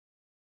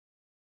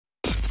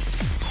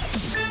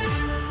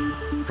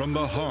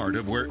from the heart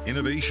of where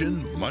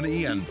innovation,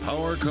 money, and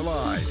power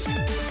collide.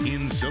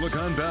 In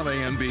Silicon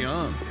Valley and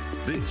beyond,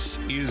 this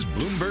is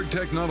Bloomberg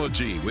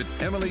Technology with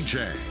Emily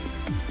Chang.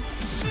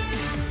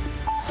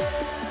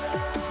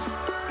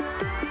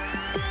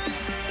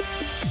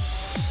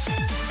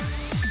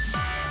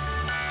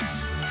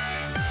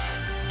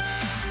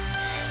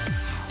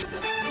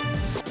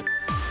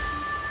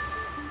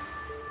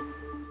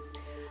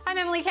 I'm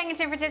Emily Chang in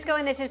San Francisco,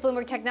 and this is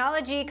Bloomberg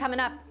Technology. Coming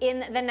up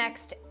in the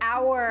next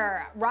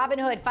hour,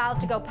 Robinhood files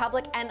to go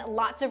public and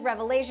lots of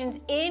revelations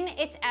in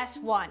its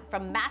S1,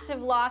 from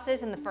massive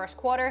losses in the first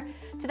quarter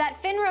to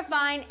that FINRA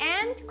fine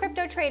and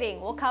crypto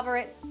trading. We'll cover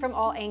it from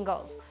all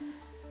angles.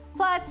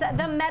 Plus, the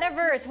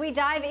metaverse. We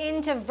dive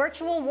into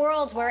virtual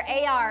worlds where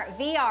AR,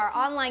 VR,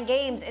 online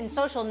games, and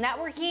social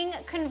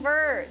networking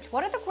converge.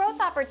 What are the growth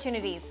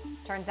opportunities?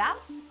 Turns out,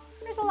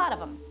 there's a lot of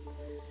them.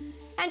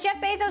 And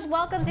Jeff Bezos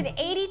welcomes an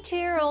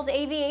 82-year-old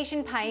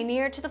aviation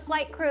pioneer to the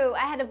flight crew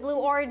ahead of Blue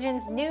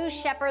Origin's new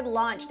Shepard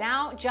launch,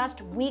 now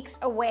just weeks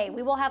away.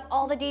 We will have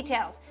all the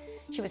details.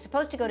 She was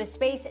supposed to go to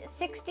space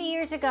 60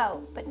 years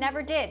ago, but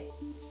never did.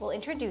 We'll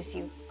introduce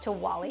you to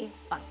Wally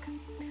Funk.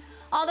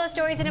 All those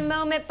stories in a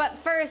moment, but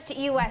first,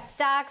 U.S.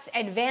 stocks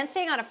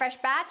advancing on a fresh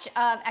batch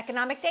of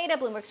economic data.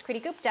 Bloomberg's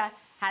Kriti Gupta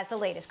has the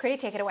latest. Kriti,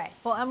 take it away.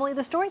 Well, Emily,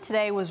 the story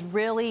today was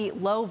really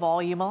low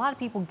volume. A lot of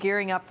people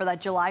gearing up for that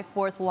July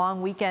 4th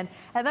long weekend.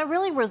 And that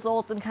really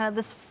results in kind of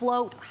this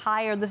float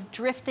higher, this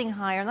drifting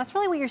higher. And that's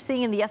really what you're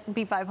seeing in the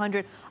S&P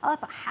 500,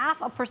 up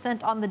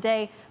 0.5% on the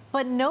day.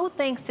 But no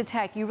thanks to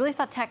tech. You really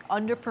saw tech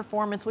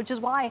underperformance, which is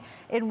why,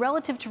 in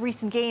relative to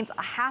recent gains,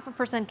 a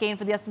 0.5% gain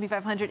for the S&P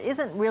 500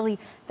 isn't really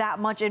that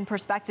much in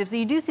perspective. So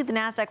you do see the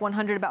NASDAQ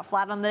 100 about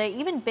flat on the day,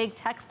 even big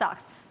tech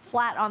stocks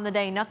flat on the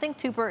day. Nothing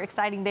super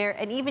exciting there.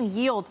 And even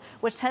yields,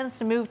 which tends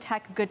to move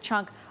tech a good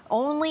chunk,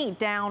 only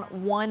down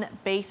 1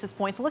 basis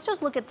point. So let's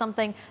just look at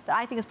something that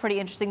I think is pretty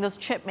interesting, those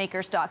chip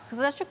maker stocks, because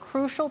that's a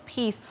crucial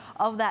piece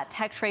of that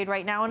tech trade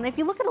right now. And if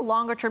you look at a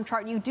longer term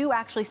chart, you do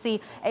actually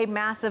see a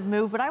massive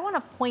move. But I want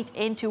to point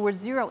into or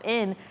zero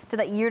in to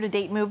that year to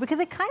date move, because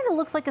it kind of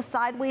looks like a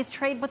sideways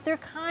trade, but they're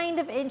kind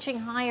of inching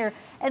higher.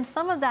 And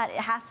some of that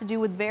has to do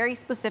with very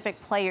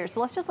specific players. So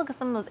let's just look at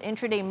some of those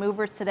intraday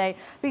movers today,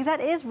 because that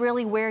is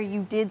really where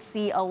you did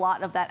see a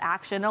lot of that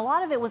action. A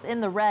lot of it was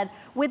in the red,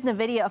 with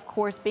NVIDIA, of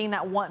course, being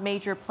that one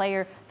major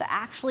player that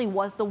actually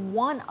was the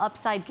one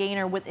upside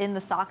gainer within the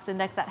SOX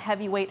index, that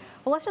heavyweight.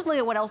 But let's just look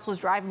at what else was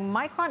driving.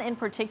 Micron in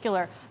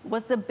particular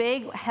was the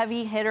big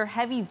heavy hitter,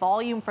 heavy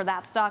volume for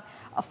that stock,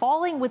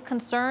 falling with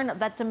concern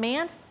that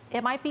demand,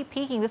 it might be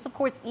peaking. This, of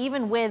course,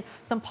 even with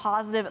some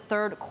positive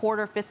third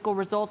quarter fiscal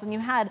results. And you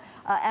had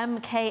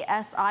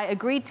MKSI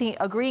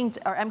agreeing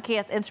to, or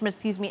MKS Instruments,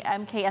 excuse me,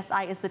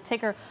 MKSI is the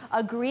ticker,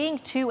 agreeing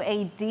to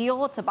a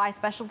deal to buy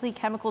specialty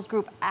chemicals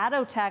group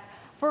Atotech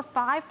for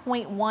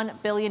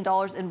 $5.1 billion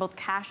in both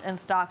cash and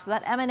stock. So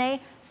that M&A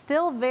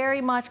still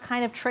very much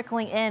kind of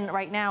trickling in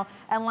right now.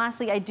 And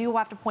lastly, I do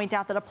have to point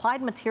out that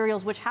Applied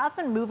Materials, which has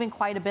been moving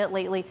quite a bit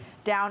lately,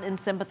 down in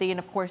sympathy and,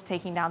 of course,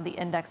 taking down the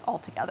index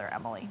altogether,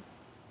 Emily.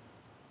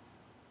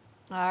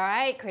 All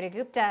right, Kriti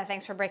Gupta,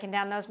 thanks for breaking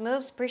down those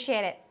moves.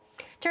 Appreciate it.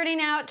 Turning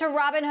now to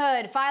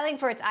Robinhood, filing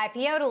for its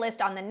IPO to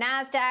list on the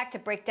NASDAQ. To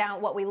break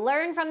down what we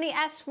learned from the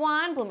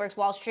S1, Bloomberg's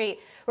Wall Street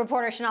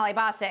reporter Sonali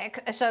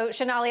Basak. So,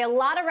 Sonali, a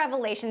lot of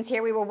revelations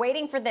here. We were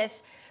waiting for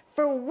this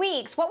for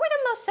weeks. What were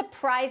the most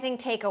surprising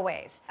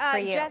takeaways for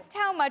you? Just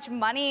how much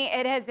money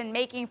it has been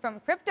making from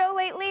crypto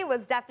lately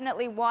was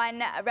definitely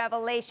one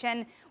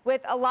revelation,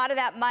 with a lot of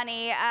that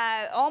money,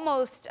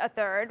 almost a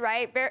third,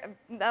 right?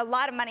 A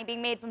lot of money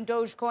being made from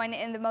Dogecoin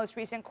in the most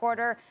recent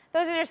quarter.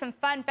 Those are just some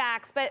fun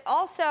facts. But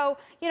also,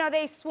 you know,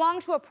 they swung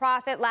to a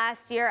profit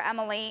last year,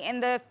 Emily. In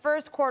the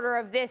first quarter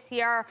of this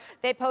year,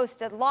 they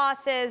posted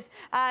losses.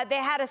 They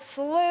had a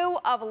slew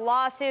of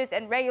lawsuits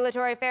and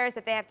regulatory affairs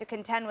that they have to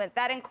contend with.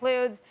 That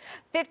includes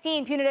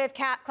 15 punitive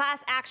class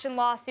action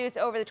lawsuits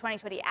over the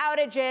 2020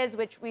 outages,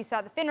 which we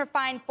saw the FINRA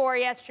fine for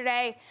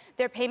yesterday,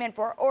 their payment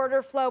for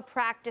order flow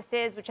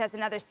practices, which has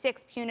another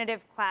 6 punitive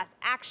class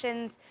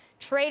actions,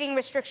 trading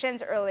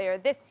restrictions earlier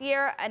this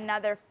year,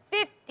 another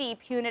 50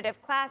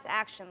 punitive class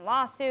action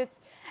lawsuits.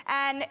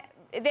 And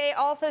they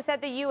also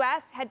said the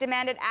U.S. had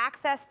demanded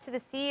access to the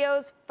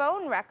CEO's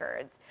phone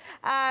records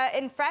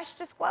in fresh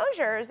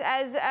disclosures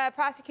as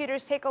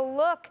prosecutors take a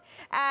look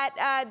at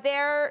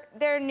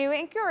their new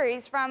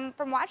inquiries from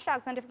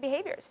watchdogs on different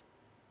behaviors.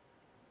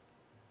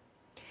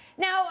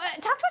 Now,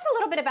 talk to us a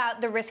little bit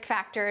about the risk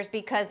factors,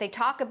 because they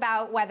talk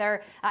about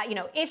whether,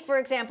 if, for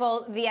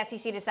example, the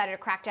SEC decided to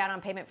crack down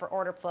on payment for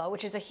order flow,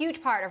 which is a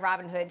huge part of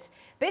Robinhood's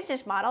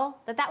business model,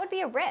 that would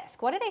be a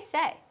risk. What do they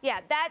say? Yeah,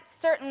 that's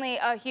certainly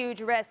a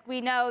huge risk. We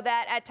know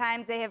that at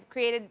times they have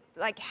created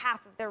like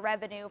half of their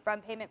revenue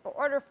from payment for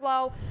order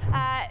flow.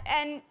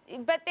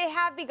 But they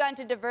have begun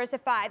to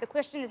diversify. The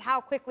question is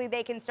how quickly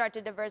they can start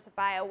to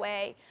diversify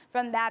away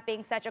from that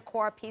being such a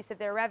core piece of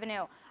their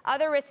revenue.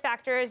 Other risk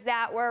factors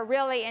that were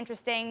really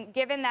interesting,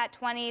 given that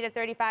 20 to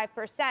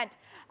 35%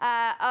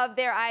 of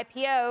their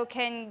IPO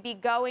can be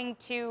going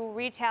to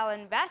retail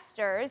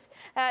investors,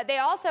 they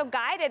also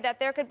guided that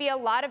there could be a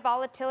lot of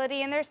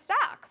volatility in their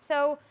stocks.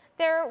 So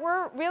there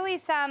were really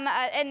some,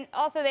 and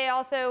also they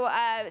also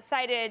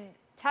cited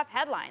tough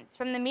headlines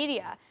from the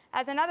media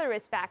as another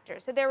risk factor.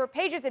 So there were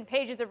pages and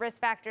pages of risk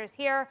factors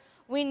here.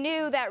 We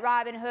knew that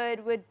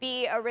Robinhood would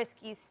be a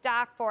risky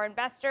stock for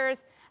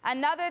investors.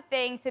 Another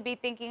thing to be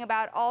thinking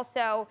about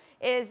also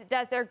is,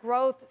 does their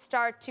growth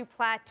start to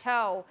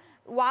plateau?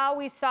 While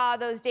we saw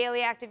those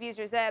daily active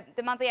users, the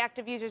monthly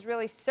active users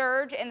really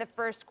surge in the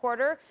first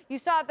quarter, you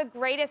saw the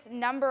greatest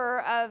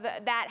number of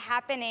that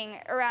happening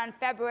around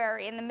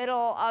February, in the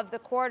middle of the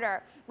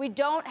quarter. We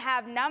don't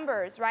have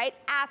numbers, right,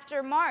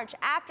 after March,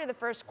 after the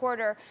first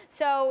quarter.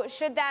 So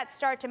should that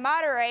start to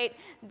moderate,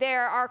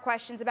 there are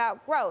questions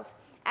about growth.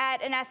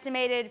 At an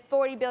estimated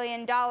 $40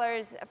 billion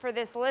for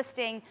this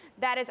listing,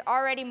 that is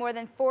already more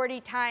than 40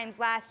 times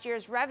last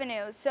year's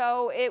revenue.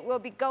 So it will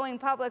be going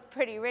public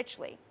pretty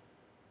richly.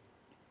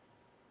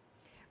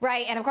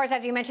 Right, and of course,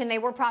 as you mentioned, they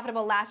were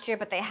profitable last year,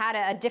 but they had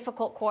a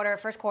difficult quarter,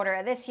 first quarter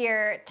of this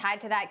year,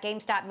 tied to that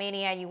GameStop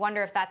mania. You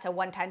wonder if that's a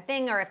one-time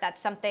thing or if that's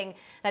something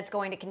that's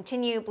going to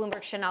continue.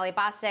 Bloomberg's Shonali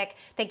Basic,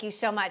 thank you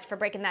so much for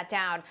breaking that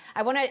down.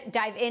 I want to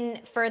dive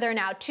in further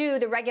now to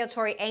the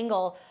regulatory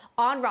angle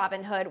on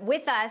Robinhood.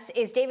 With us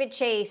is David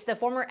Chase, the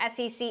former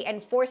SEC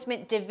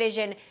Enforcement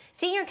Division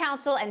Senior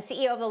Counsel and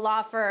CEO of the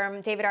law firm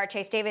David R.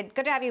 Chase. David,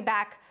 good to have you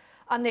back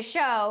on the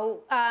show.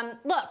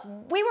 Look,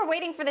 we were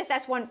waiting for this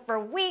S1 for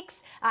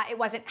weeks. It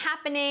wasn't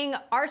happening.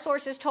 Our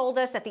sources told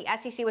us that the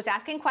SEC was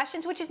asking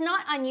questions, which is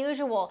not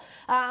unusual.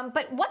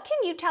 But what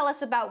can you tell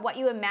us about what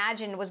you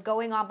imagined was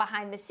going on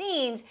behind the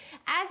scenes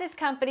as this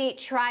company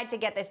tried to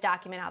get this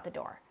document out the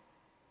door?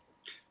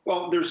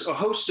 Well, there's a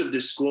host of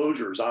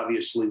disclosures,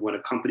 obviously, when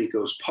a company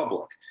goes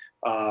public.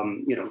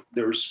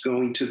 There's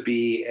going to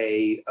be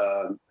a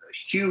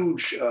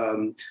huge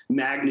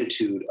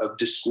magnitude of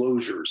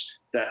disclosures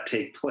that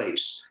take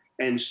place.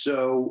 And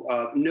so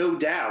no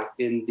doubt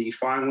in the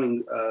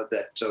filing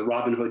that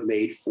Robinhood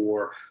made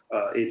for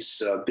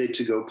its bid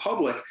to go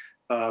public,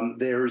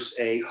 there's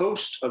a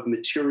host of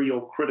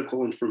material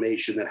critical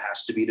information that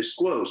has to be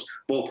disclosed,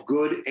 both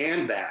good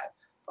and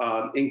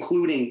bad,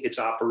 including its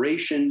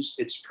operations,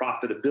 its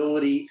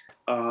profitability,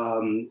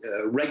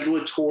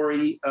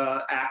 regulatory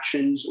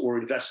actions or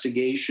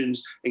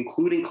investigations,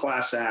 including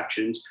class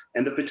actions,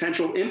 and the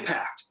potential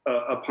impact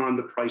upon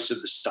the price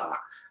of the stock.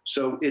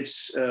 So it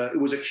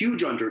was a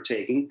huge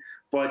undertaking,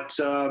 but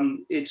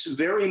it's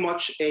very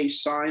much a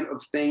sign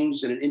of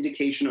things and an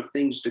indication of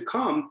things to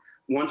come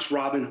once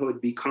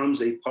Robinhood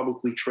becomes a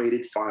publicly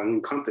traded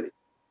filing company.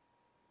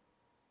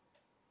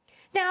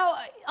 Now,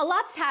 a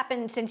lot's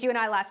happened since you and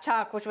I last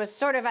talked, which was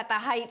sort of at the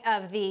height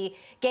of the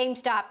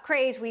GameStop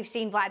craze. We've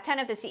seen Vlad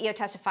Tenev, the CEO,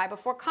 testify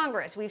before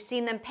Congress. We've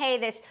seen them pay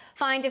this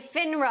fine to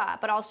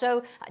FINRA, but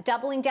also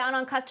doubling down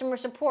on customer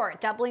support,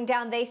 doubling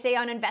down, they say,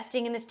 on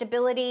investing in the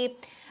stability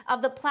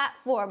of the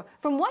platform.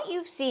 From what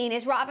you've seen,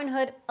 is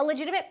Robinhood a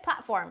legitimate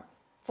platform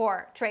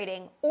for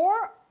trading,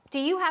 or do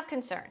you have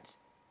concerns?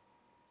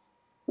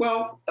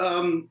 Well,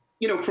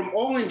 from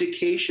all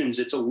indications,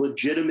 it's a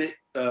legitimate,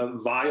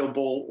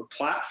 viable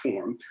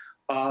platform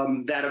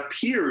that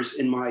appears,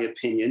 in my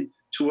opinion,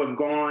 to have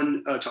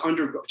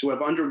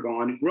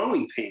undergone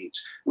growing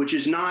pains, which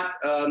is not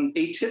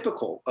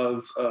atypical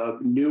of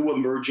new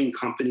emerging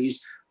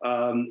companies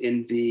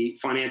in the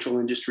financial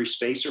industry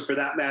space, or for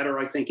that matter,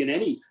 I think in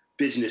any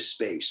business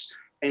space.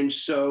 And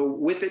so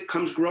with it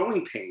comes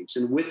growing pains,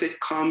 and with it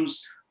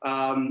comes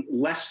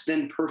less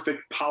than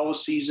perfect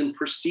policies and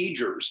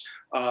procedures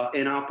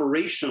and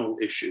operational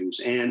issues.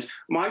 And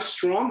my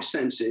strong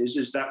sense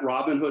is that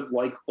Robinhood,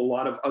 like a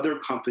lot of other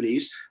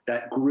companies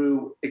that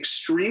grew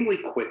extremely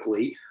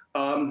quickly,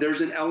 there's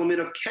an element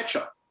of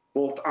catch-up,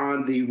 both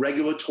on the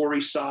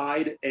regulatory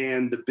side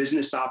and the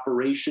business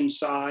operations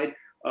side,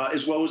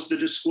 as well as the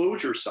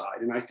disclosure side.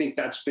 And I think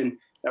that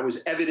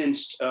was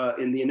evidenced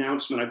in the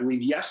announcement, I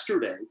believe,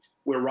 yesterday,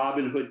 where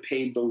Robinhood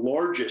paid the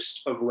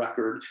largest of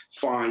record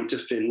fine to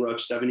FINRA of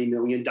 $70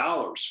 million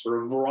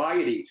for a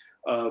variety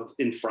of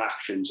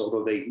infractions,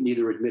 although they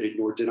neither admitted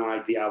nor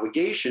denied the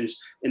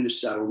allegations in the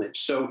settlement.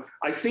 So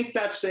I think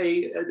it's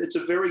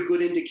a very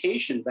good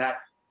indication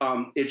that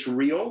it's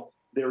real.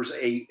 There's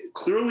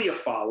clearly a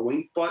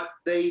following, but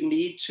they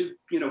need to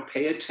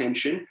pay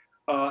attention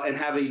and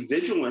have a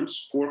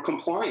vigilance for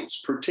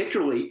compliance,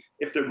 particularly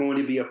if they're going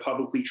to be a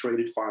publicly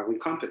traded filing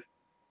company.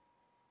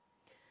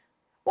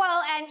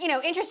 Well, and,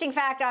 interesting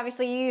fact,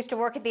 obviously, you used to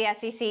work at the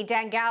SEC.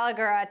 Dan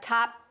Gallagher, a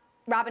top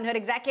Robinhood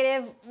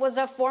executive, was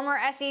a former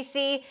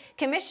SEC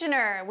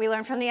commissioner. We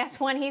learned from the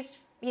S1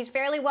 he's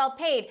fairly well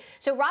paid.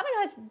 So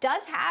Robinhood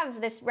does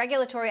have this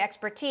regulatory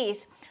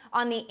expertise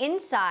on the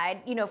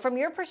inside. From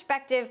your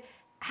perspective,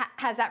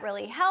 has that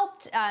really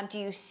helped? Do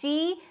you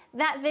see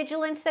that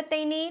vigilance that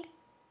they need?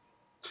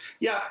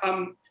 Yeah,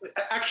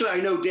 actually, I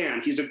know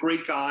Dan. He's a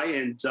great guy,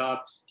 and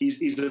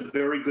he's a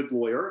very good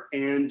lawyer.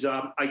 And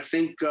I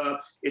think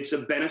it's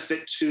a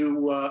benefit to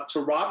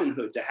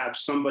Robinhood to have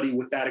somebody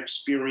with that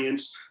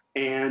experience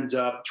and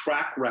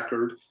track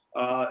record,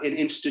 and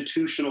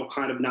institutional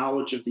kind of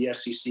knowledge of the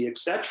SEC, et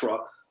cetera,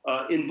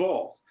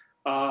 involved.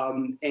 I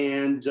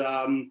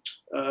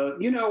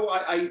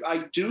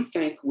do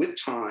think with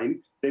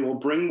time they will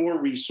bring more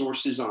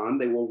resources on.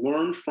 They will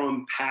learn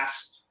from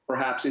past,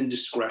 perhaps,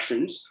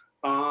 indiscretions.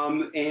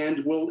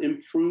 And will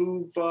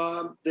improve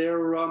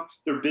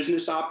their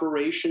business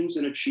operations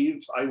and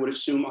achieve, I would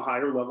assume, a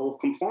higher level of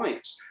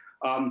compliance.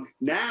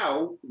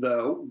 Now,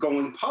 though,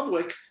 going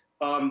public,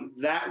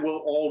 that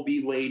will all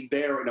be laid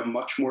bare on a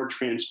much more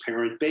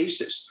transparent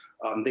basis.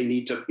 They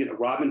need to,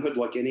 Robinhood,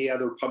 like any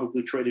other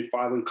publicly traded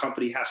filing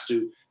company, has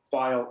to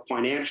file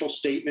financial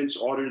statements,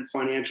 audited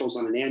financials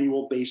on an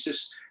annual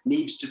basis,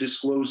 needs to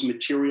disclose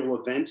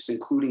material events,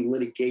 including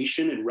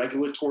litigation and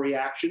regulatory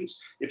actions,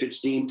 if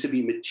it's deemed to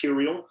be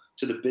material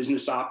to the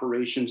business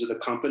operations of the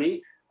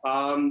company.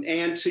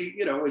 And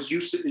to, as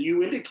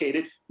you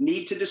indicated,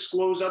 need to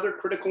disclose other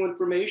critical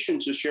information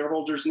to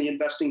shareholders and the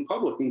investing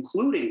public,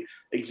 including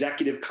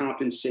executive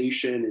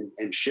compensation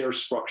and share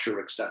structure,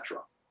 et cetera.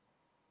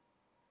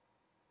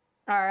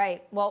 All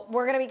right. Well,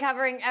 we're going to be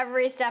covering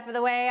every step of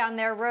the way on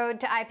their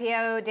road to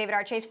IPO. David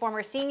R. Chase,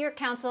 former senior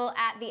counsel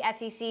at the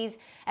SEC's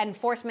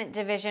Enforcement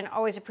Division.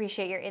 Always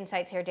appreciate your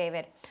insights here,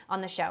 David,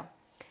 on the show.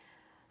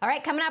 All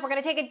right, coming up, we're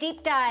going to take a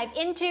deep dive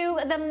into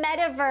the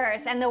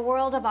metaverse and the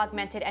world of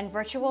augmented and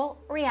virtual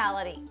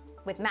reality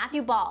with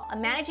Matthew Ball, a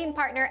managing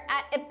partner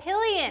at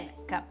Epillion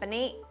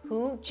Company,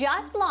 who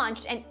just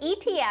launched an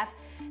ETF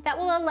that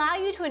will allow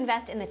you to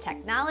invest in the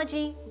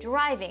technology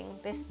driving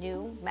this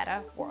new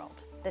meta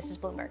world. This is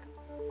Bloomberg.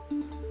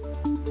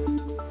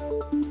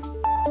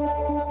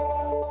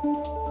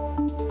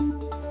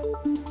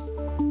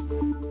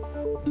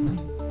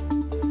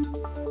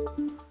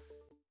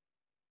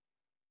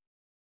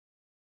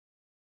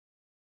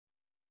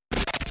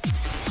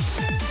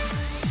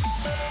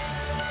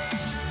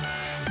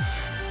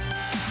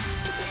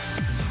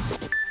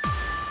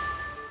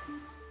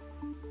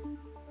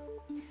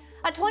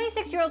 A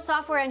 26-year-old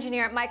software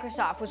engineer at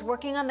Microsoft was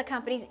working on the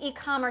company's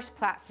e-commerce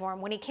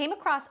platform when he came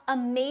across a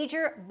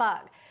major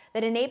bug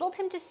that enabled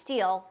him to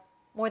steal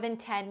more than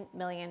 $10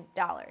 million.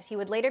 He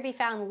would later be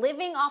found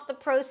living off the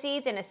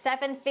proceeds in a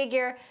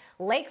 7-figure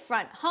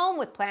lakefront home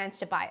with plans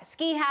to buy a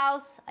ski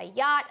house, a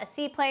yacht, a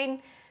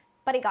seaplane,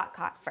 but he got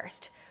caught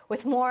first.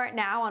 With more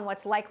now on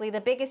what's likely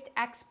the biggest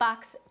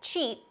Xbox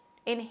cheat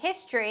in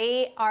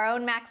history, our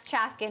own Max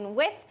Chafkin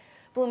with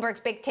Bloomberg's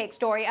Big Take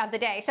story of the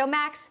day. So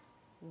Max,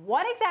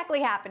 what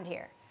exactly happened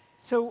here?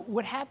 So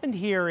what happened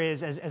here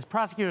is, as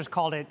prosecutors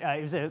called it,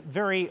 it was a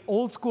very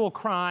old school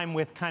crime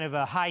with kind of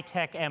a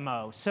high-tech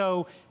MO.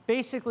 So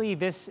basically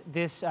this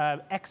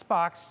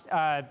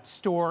Xbox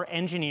store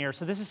engineer,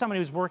 so this is somebody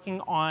who's working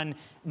on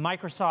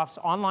Microsoft's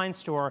online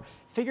store,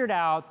 figured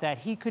out that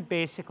he could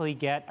basically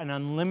get an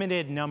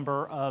unlimited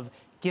number of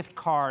gift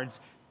cards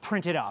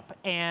printed up.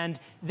 And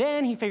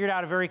then he figured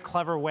out a very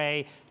clever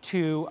way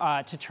to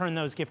turn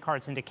those gift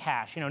cards into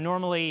cash.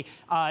 Normally,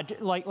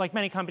 like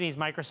many companies,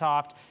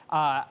 Microsoft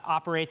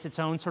operates its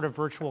own sort of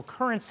virtual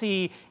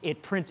currency.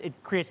 It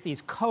creates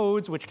these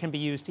codes which can be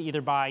used to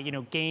either buy,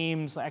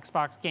 games,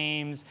 Xbox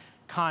games,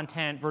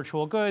 content,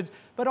 virtual goods,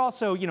 but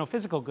also,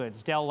 physical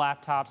goods, Dell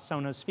laptops,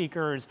 Sonos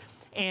speakers.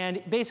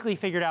 And basically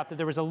figured out that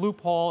there was a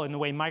loophole in the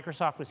way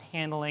Microsoft was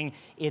handling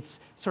its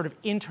sort of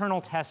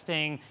internal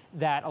testing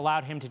that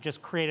allowed him to just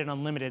create an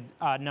unlimited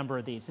number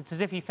of these. It's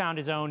as if he found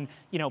his own,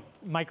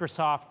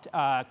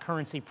 Microsoft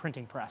currency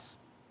printing press.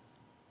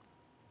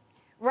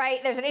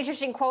 Right. There's an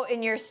interesting quote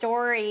in your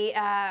story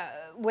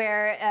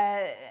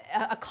where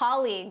a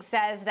colleague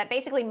says that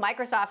basically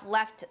Microsoft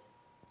left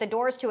the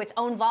doors to its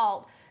own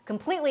vault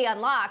completely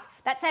unlocked.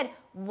 That said,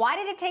 why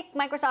did it take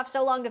Microsoft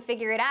so long to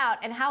figure it out,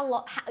 and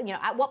how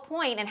at what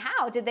point and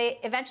how did they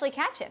eventually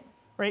catch him?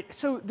 Right.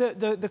 So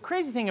the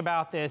crazy thing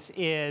about this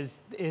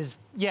is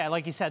yeah,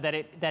 like you said,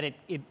 that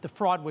the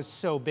fraud was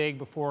so big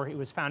before it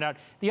was found out.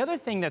 The other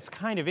thing that's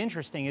kind of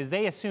interesting is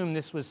they assumed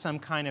this was some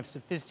kind of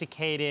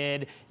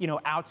sophisticated,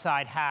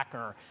 outside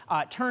hacker.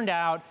 Turned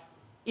out,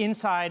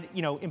 inside,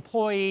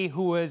 employee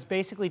who was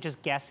basically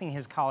just guessing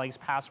his colleagues'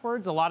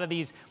 passwords. A lot of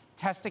these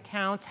test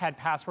accounts had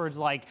passwords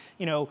like,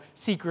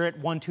 secret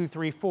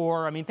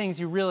 1234. I mean, things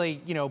you really,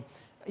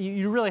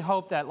 you really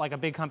hope that like a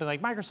big company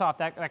like Microsoft,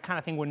 that kind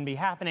of thing wouldn't be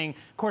happening.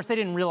 Of course, they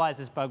didn't realize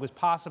this bug was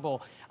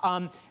possible.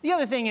 The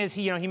other thing is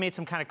he made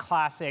some kind of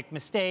classic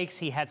mistakes.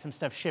 He had some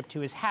stuff shipped to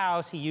his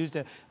house. He used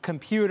a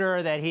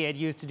computer that he had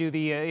used to do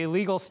the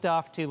illegal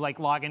stuff to like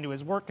log into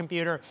his work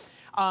computer.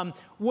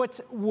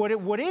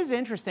 What is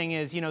interesting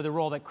is, the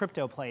role that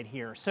crypto played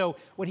here. So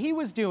what he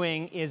was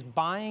doing is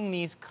buying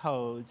these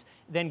codes,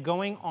 then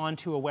going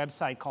onto a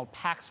website called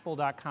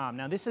Paxful.com.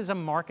 Now, this is a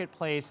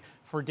marketplace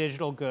for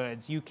digital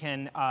goods. You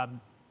can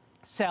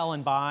sell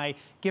and buy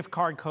gift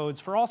card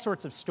codes for all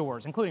sorts of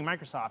stores, including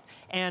Microsoft.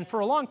 And for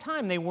a long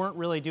time, they weren't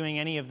really doing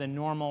any of the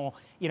normal,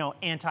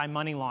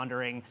 anti-money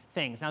laundering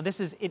things. Now,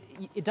 this is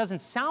it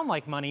doesn't sound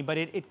like money, but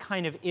it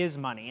kind of is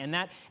money, and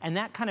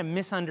that kind of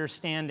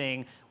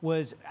misunderstanding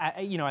was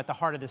at the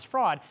heart of this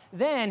fraud.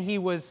 Then he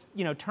was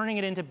turning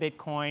it into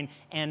Bitcoin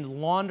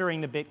and laundering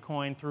the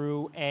Bitcoin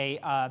through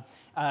a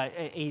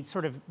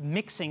sort of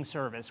mixing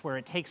service where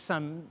it takes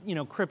some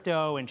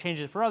crypto and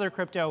changes it for other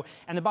crypto,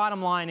 and the bottom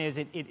line is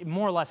it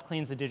more or less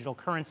cleans the digital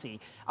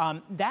currency.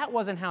 That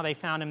wasn't how they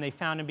found him. They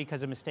found him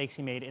because of mistakes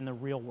he made in the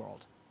real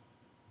world.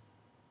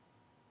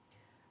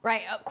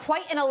 Right,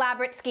 quite an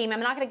elaborate scheme. I'm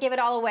not going to give it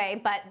all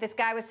away, but this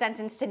guy was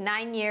sentenced to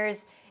 9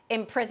 years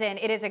in prison.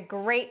 It is a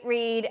great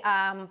read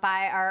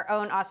by our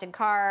own Austin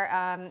Carr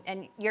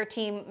and your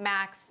team,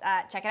 Max.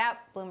 Check it out,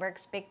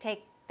 Bloomberg's Big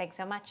Take. Thanks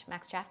so much,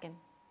 Max Trafkin.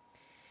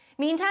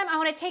 Meantime, I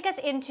want to take us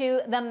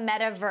into the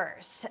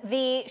metaverse,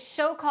 the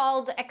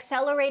so-called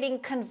accelerating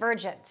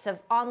convergence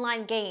of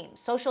online games,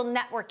 social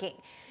networking,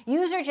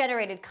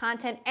 user-generated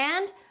content,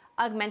 and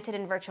augmented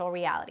and virtual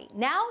reality.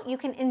 Now you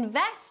can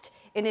invest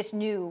in this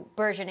new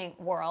burgeoning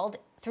world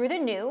through the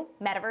new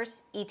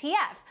Metaverse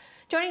ETF.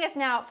 Joining us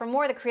now for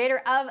more, the creator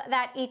of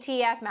that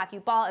ETF, Matthew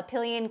Ball,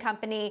 Apillion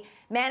Company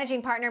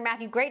managing partner.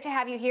 Matthew, great to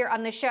have you here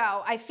on the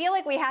show. I feel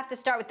like we have to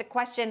start with the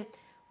question,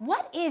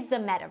 what is the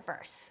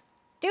metaverse?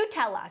 Do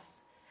tell us.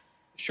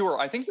 Sure.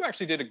 I think you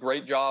actually did a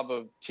great job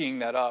of teeing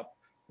that up.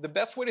 The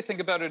best way to think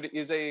about it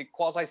is a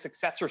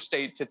quasi-successor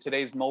state to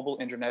today's mobile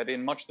internet,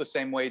 in much the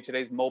same way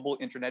today's mobile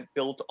internet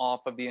built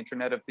off of the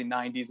internet of the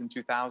 90s and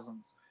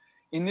 2000s.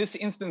 In this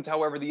instance,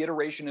 however, the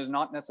iteration is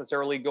not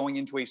necessarily going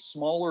into a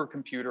smaller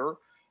computer,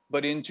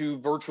 but into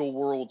virtual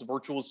worlds,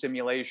 virtual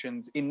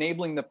simulations,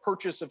 enabling the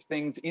purchase of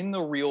things in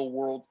the real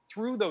world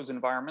through those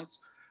environments,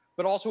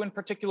 but also in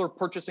particular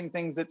purchasing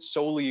things that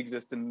solely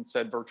exist in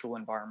said virtual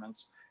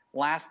environments.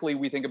 Lastly,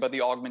 we think about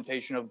the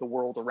augmentation of the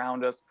world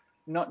around us,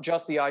 not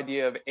just the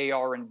idea of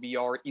AR and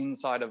VR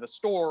inside of a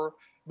store,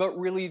 but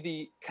really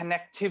the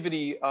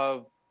connectivity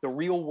of the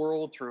real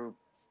world through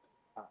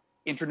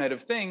Internet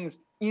of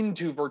Things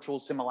into virtual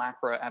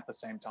simulacra at the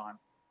same time.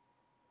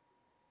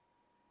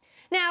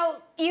 Now,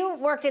 you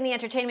worked in the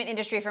entertainment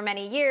industry for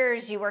many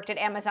years. You worked at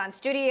Amazon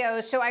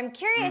Studios. So I'm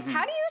curious,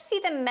 how do you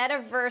see the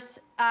metaverse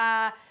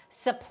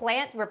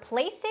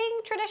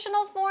replacing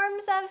traditional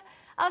forms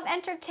of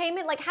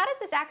entertainment? Like, how does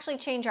this actually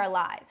change our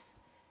lives?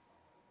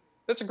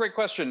 That's a great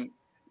question.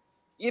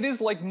 It is,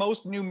 like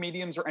most new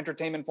mediums or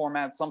entertainment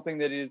formats, something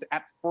that is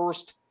at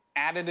first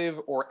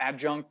additive or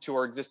adjunct to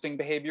our existing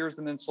behaviors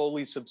and then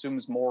slowly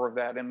subsumes more of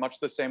that. In much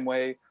the same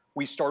way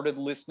we started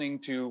listening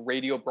to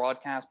radio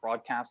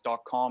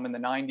broadcast.com in the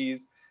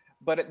 90s.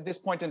 But at this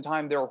point in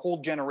time, there are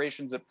whole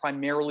generations that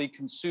primarily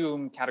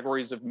consume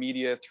categories of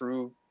media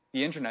through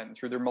the internet and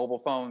through their mobile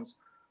phones.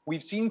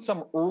 We've seen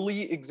some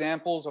early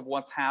examples of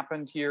what's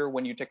happened here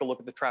when you take a look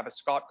at the Travis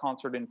Scott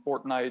concert in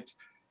Fortnite,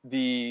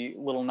 the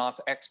Lil Nas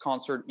X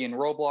concert in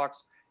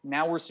Roblox.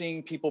 Now we're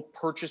seeing people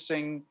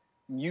purchasing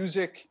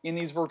music in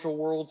these virtual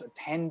worlds,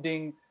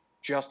 attending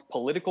just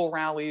political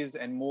rallies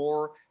and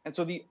more. And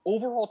so the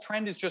overall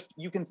trend is just,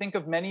 you can think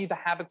of many of the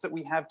habits that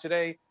we have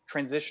today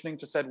transitioning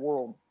to said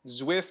world.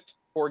 Zwift,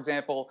 for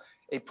example,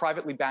 a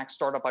privately backed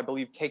startup, I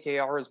believe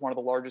KKR is one of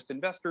the largest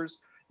investors,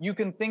 you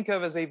can think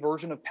of as a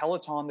version of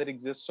Peloton that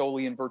exists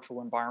solely in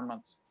virtual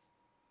environments.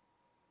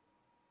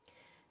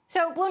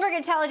 So Bloomberg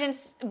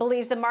Intelligence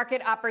believes the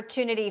market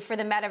opportunity for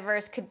the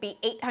metaverse could be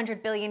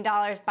 $800 billion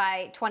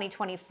by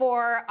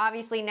 2024.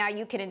 Obviously, now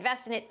you can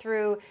invest in it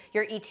through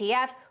your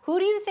ETF. Who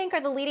do you think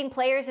are the leading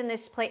players in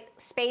this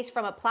space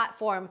from a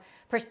platform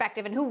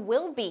perspective, and who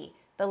will be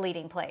the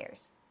leading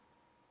players?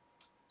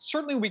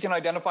 Certainly, we can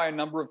identify a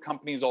number of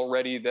companies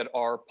already that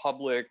are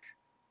public.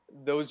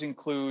 Those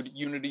include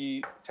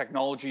Unity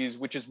Technologies,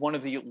 which is one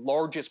of the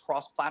largest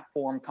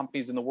cross-platform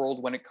companies in the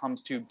world when it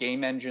comes to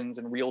game engines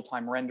and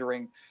real-time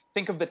rendering.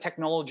 Think of the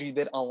technology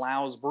that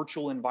allows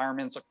virtual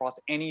environments across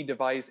any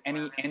device,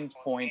 any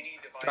endpoint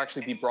to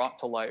actually be brought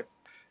to life.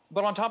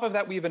 But on top of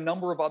that, we have a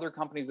number of other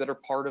companies that are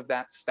part of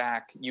that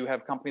stack. You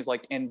have companies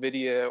like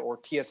NVIDIA or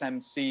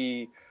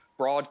TSMC,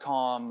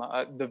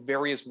 Broadcom, the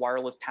various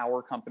wireless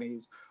tower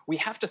companies. We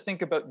have to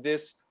think about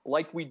this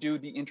like we do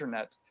the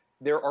internet.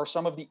 There are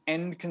some of the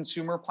end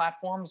consumer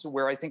platforms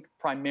where I think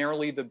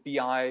primarily the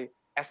BI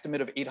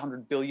estimate of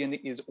 800 billion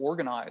is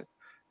organized.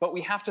 But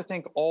we have to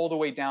think all the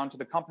way down to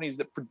the companies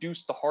that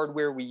produce the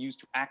hardware we use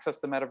to access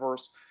the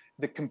metaverse,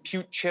 the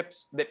compute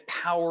chips that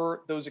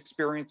power those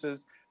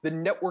experiences, the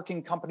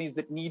networking companies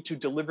that need to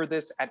deliver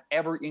this at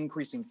ever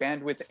increasing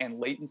bandwidth and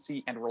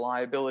latency and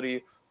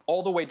reliability,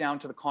 all the way down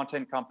to the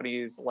content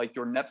companies like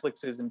your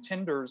Netflixes and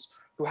Tinders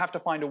who have to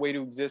find a way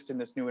to exist in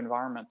this new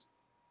environment.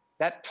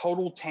 That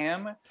total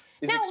TAM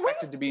is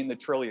expected to be in the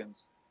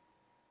trillions.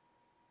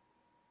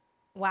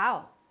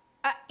 Wow.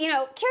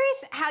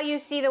 Curious how you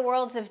see the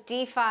worlds of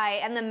DeFi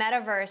and the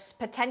metaverse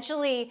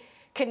potentially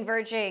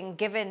converging,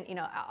 given,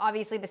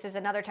 obviously this is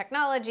another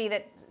technology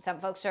that some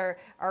folks are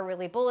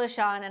really bullish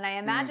on, and I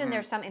imagine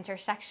there's some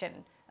intersection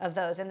of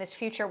those in this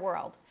future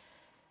world?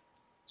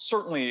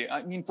 Certainly.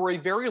 I mean, for a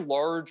very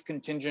large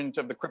contingent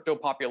of the crypto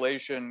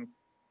population,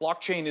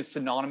 blockchain is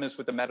synonymous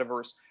with the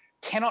metaverse.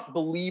 Cannot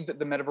believe that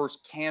the metaverse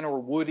can or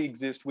would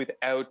exist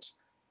without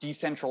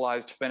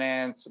decentralized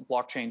finance,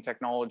 blockchain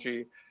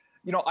technology.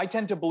 You know, I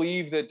tend to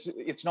believe that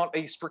it's not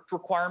a strict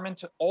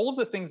requirement. All of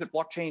the things that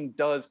blockchain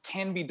does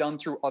can be done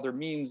through other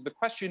means. The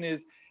question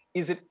is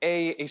it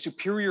a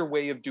superior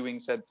way of doing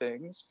said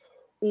things,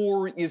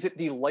 or is it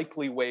the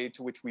likely way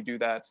to which we do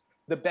that?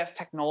 The best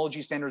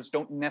technology standards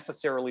don't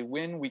necessarily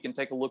win. We can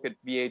take a look at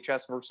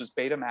VHS versus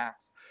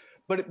Betamax.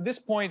 But at this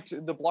point,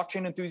 the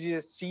blockchain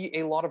enthusiasts see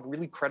a lot of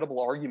really credible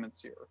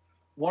arguments here.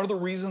 One of the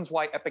reasons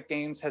why Epic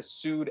Games has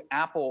sued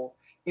Apple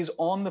is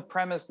on the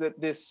premise that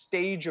this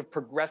stage of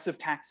progressive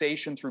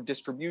taxation through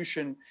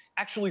distribution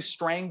actually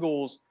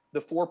strangles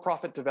the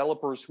for-profit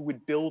developers who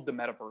would build the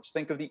metaverse.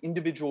 Think of the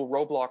individual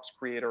Roblox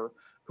creator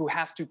who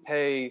has to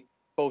pay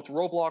both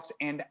Roblox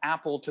and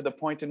Apple to the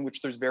point in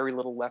which there's very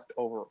little left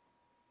over.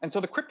 And so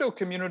the crypto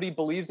community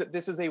believes that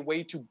this is a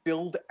way to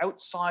build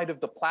outside of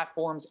the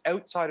platforms,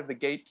 outside of the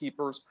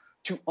gatekeepers,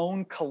 to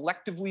own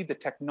collectively the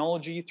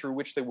technology through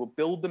which they will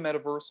build the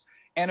metaverse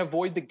and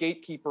avoid the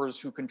gatekeepers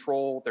who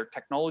control their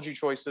technology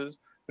choices,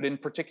 but in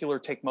particular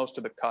take most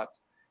of the cut.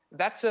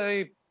 That's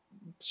a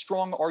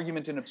strong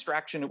argument in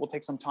abstraction. It will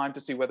take some time to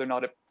see whether or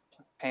not it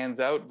pans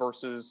out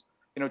versus,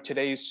 you know,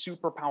 today's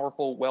super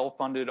powerful,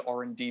 well-funded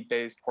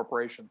R&D-based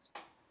corporations.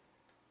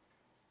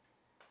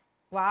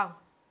 Wow.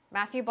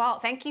 Matthew Ball,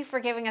 thank you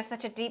for giving us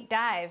such a deep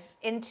dive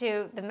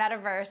into the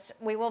metaverse.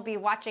 We will be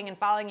watching and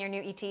following your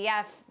new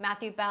ETF,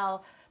 Matthew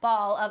Ball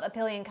of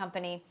Apillion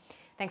Company.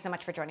 Thanks so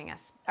much for joining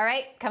us. All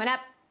right, coming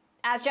up,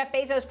 as Jeff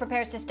Bezos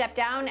prepares to step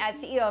down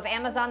as CEO of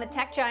Amazon, the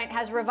tech giant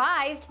has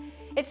revised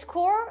its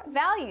core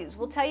values.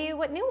 We'll tell you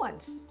what new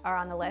ones are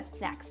on the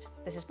list next.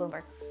 This is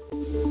Bloomberg.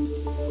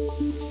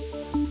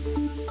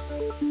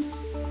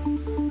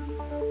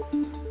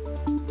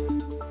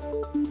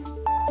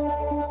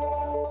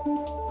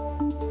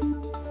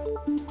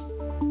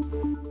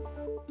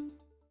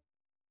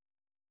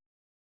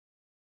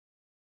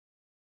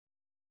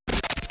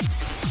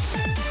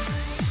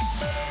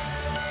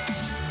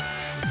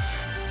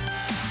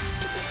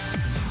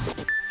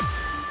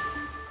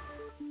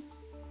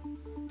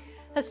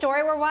 The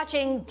story we're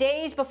watching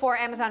days before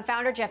Amazon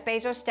founder Jeff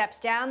Bezos steps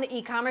down, the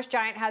e-commerce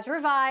giant has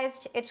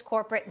revised its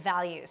corporate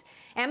values.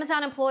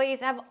 Amazon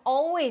employees have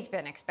always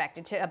been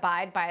expected to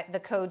abide by the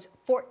code's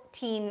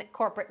 14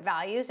 corporate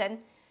values, and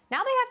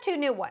now they have two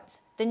new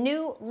ones. The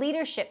new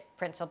leadership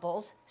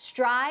principles: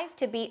 strive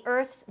to be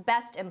Earth's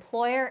best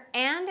employer,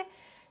 and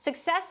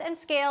success and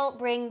scale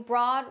bring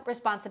broad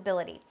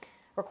responsibility.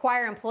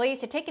 Require employees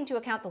to take into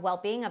account the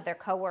well-being of their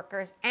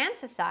coworkers and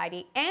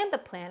society and the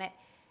planet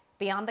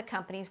beyond the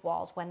company's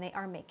walls when they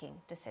are making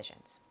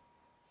decisions.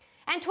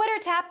 And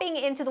Twitter tapping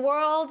into the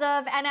world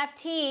of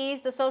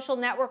NFTs. The social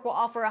network will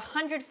offer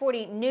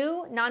 140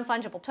 new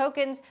non-fungible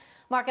tokens,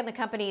 marking the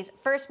company's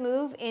first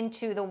move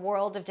into the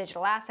world of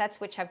digital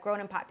assets, which have grown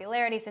in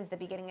popularity since the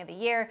beginning of the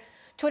year.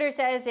 Twitter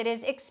says it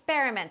is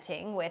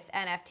experimenting with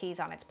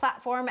NFTs on its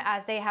platform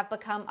as they have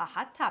become a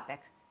hot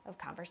topic of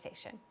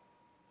conversation.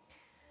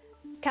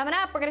 Coming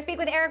up, we're going to speak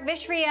with Eric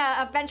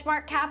Vishria of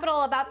Benchmark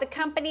Capital about the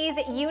company's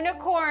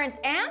unicorns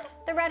and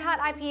the red-hot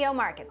IPO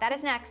market. That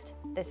is next.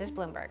 This is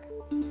Bloomberg.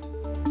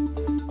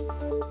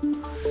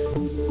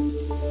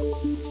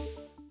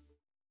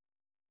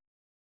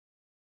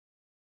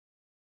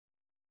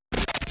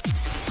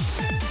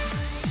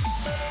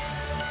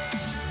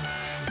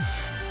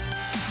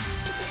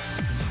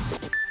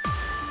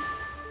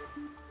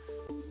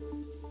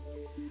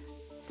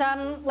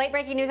 Some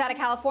late-breaking news out of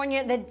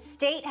California. The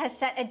state has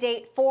set a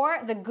date for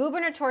the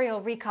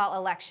gubernatorial recall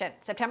election,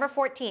 September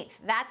 14th.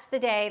 That's the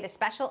day the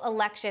special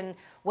election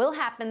will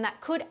happen that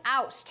could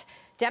oust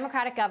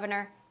Democratic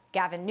Governor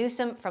Gavin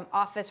Newsom from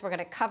office. We're going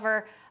to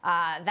cover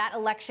that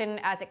election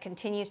as it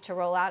continues to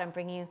roll out and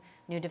bring you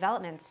new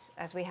developments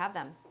as we have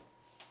them.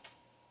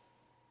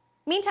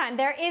 Meantime,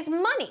 there is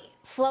money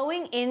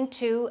flowing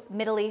into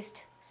Middle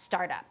East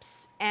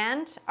startups.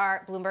 And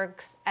our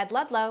Bloomberg's Ed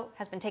Ludlow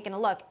has been taking a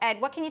look.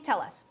 Ed, what can you tell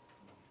us?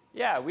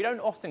 Yeah, we don't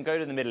often go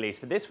to the Middle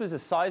East, but this was a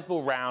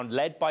sizable round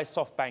led by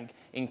SoftBank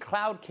in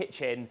cloud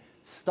kitchen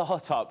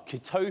startup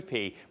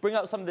Kitopi. Bring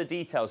up some of the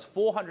details.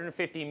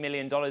 $450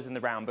 million in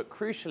the round, but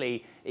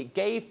crucially, it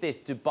gave this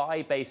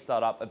Dubai-based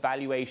startup a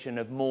valuation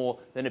of more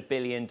than $1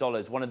 billion,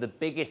 one of the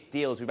biggest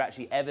deals we've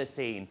actually ever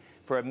seen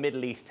for a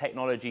Middle East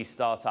technology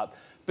startup.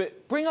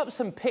 But bring up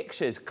some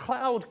pictures.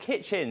 Cloud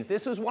kitchens.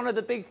 This was one of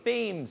the big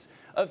themes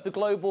of the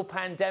global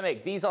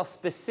pandemic. These are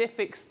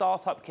specific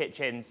startup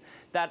kitchens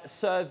that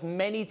serve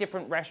many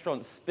different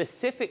restaurants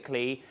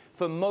specifically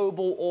for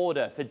mobile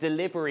order, for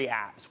delivery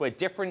apps, where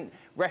different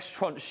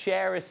restaurants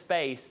share a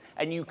space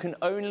and you can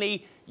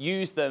only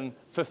use them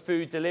for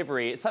food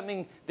delivery. It's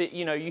something that,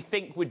 you know, you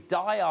think would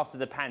die after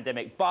the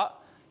pandemic,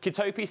 but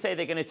Kitopi say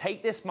they're going to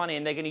take this money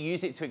and they're going to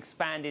use it to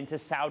expand into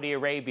Saudi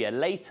Arabia,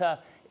 later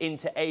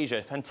into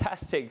Asia.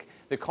 Fantastic,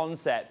 the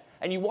concept.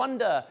 And you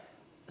wonder,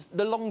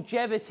 the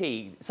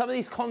longevity, some of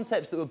these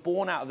concepts that were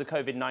born out of the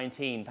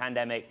COVID-19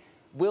 pandemic,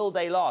 will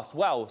they last?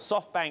 Well,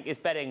 SoftBank is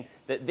betting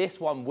that this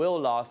one will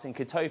last, and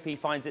Kotopi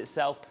finds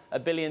itself a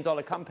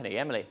billion-dollar company.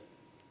 Emily.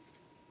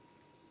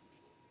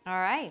 All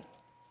right.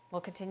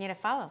 We'll continue to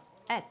follow.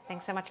 Ed,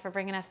 thanks so much for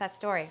bringing us that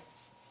story.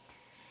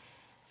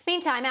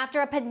 Meantime,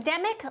 after a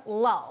pandemic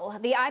lull,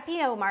 the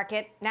IPO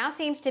market now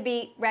seems to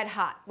be red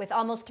hot, with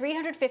almost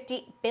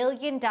 $350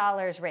 billion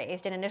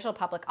raised in initial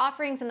public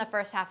offerings in the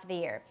first half of the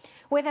year.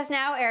 With us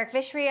now, Eric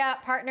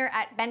Vishria, partner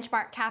at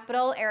Benchmark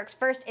Capital. Eric's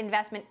first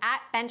investment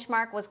at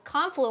Benchmark was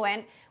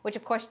Confluent, which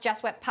of course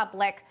just went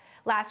public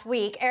last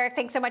week. Eric,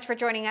 thanks so much for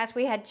joining us.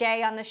 We had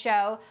Jay on the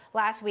show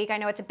last week. I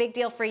know it's a big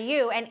deal for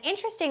you. And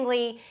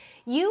interestingly,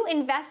 you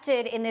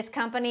invested in this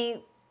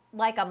company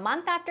like a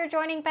month after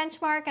joining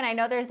Benchmark, and I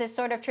know there's this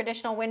sort of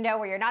traditional window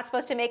where you're not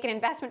supposed to make an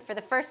investment for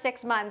the first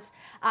 6 months,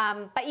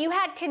 but you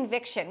had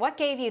conviction. What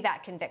gave you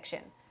that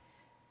conviction?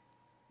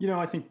 You know,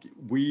 I think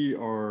we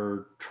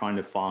are trying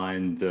to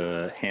find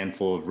the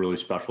handful of really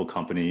special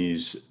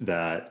companies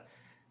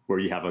where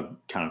you have a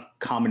kind of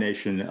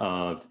combination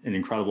of an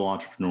incredible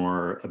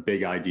entrepreneur, a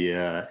big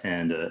idea,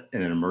 and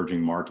an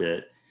emerging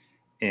market.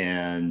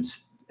 And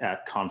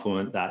at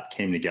Confluent, that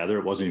came together.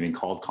 It wasn't even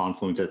called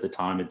Confluent at the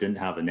time. It didn't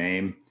have a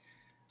name.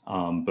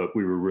 But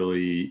we were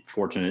really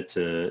fortunate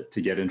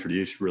to get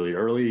introduced really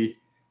early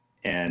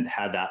and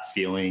had that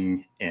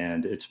feeling.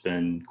 And it's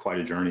been quite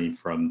a journey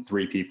from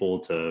 3 people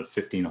to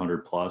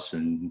 1,500 plus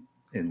in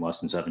less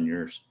than 7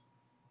 years.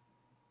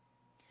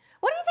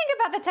 What do you think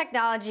about the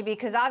technology?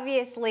 Because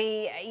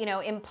obviously, you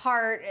know, in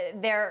part,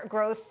 their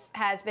growth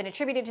has been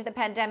attributed to the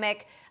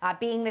pandemic,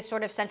 being this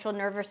sort of central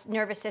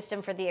nervous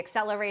system for the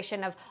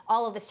acceleration of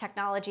all of this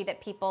technology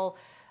that people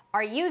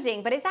are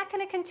using. But is that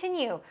going to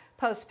continue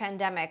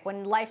post-pandemic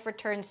when life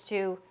returns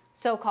to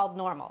so-called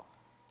normal?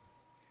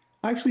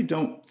 I actually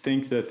don't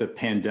think that the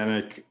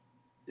pandemic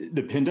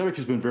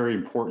has been very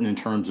important in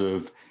terms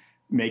of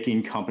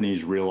making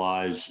companies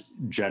realize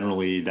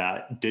generally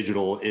that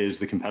digital is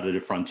the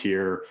competitive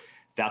frontier.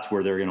 That's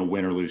where they're going to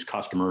win or lose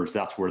customers.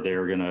 That's where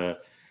they're going to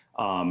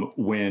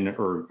win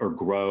or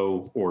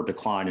grow or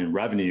decline in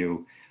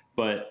revenue.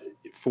 But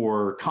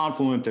for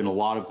Confluent and a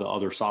lot of the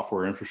other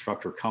software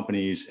infrastructure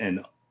companies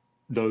and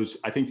those,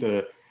 I think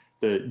the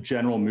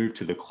general move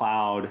to the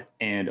cloud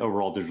and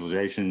overall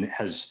digitalization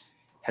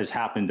has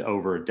happened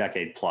over a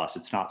decade plus.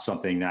 It's not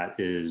something that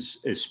is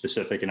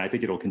specific, and I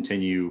think it'll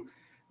continue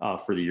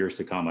for the years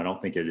to come. I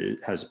don't think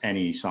it has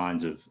any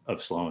signs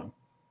of slowing.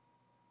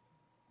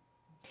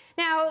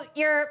 Now,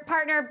 your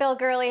partner, Bill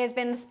Gurley, has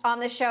been on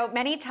the show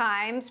many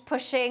times,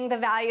 pushing the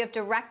value of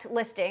direct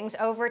listings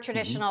over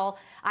traditional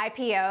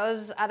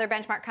IPOs. Other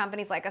benchmark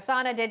companies like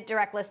Asana did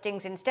direct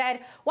listings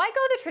instead. Why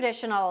go the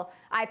traditional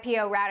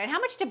IPO route? And how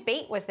much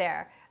debate was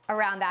there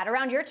around that,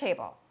 around your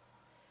table?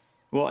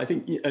 Well, I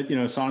think,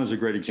 Asana is a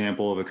great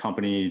example of a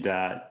company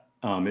that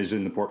is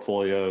in the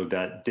portfolio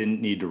that didn't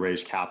need to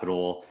raise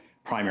capital,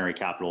 primary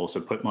capital,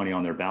 so put money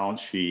on their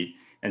balance sheet.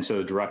 And so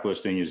the direct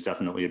listing is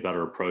definitely a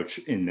better approach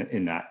in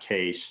that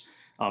case.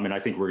 And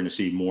I think we're going to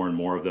see more and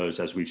more of those,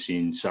 as we've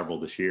seen several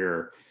this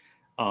year.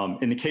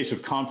 In the case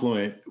of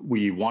Confluent,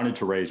 we wanted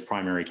to raise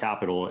primary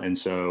capital, and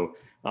so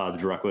the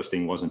direct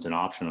listing wasn't an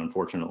option,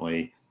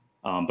 unfortunately.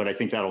 But I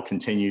think that'll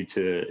continue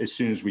to, as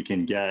soon as we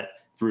can get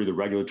through the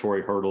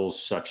regulatory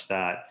hurdles such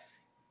that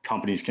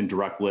companies can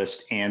direct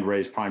list and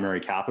raise primary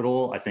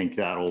capital, I think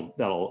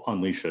that'll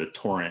unleash a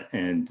torrent,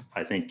 and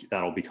I think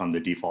that'll become the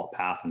default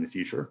path in the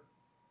future.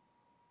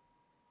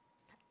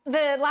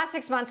 The last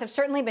 6 months have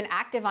certainly been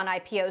active on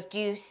IPOs.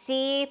 Do you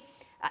see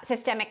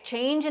systemic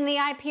change in the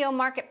IPO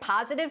market,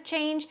 positive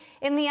change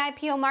in the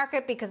IPO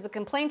market? Because the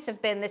complaints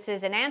have been this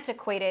is an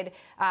antiquated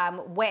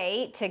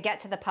way to get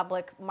to the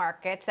public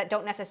markets that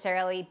don't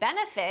necessarily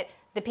benefit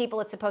the people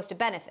it's supposed to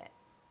benefit.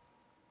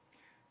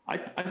 I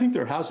think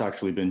there has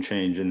actually been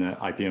change in the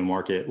IPO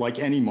market. Like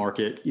any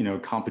market,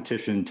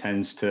 competition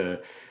tends to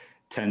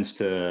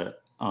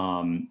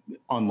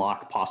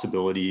unlock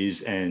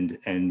possibilities and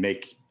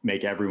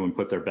make everyone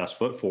put their best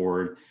foot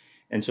forward.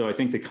 And so I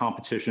think the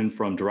competition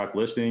from direct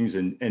listings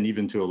and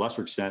even to a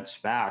lesser extent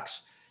SPACs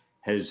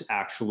has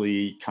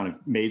actually kind of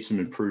made some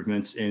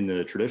improvements in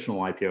the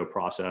traditional IPO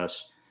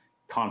process.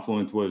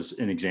 Confluent was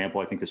an example,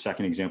 I think the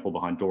second example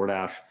behind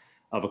DoorDash,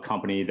 of a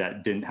company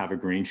that didn't have a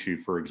green shoe,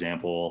 for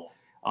example.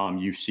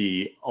 You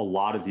see a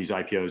lot of these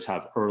IPOs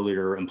have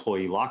earlier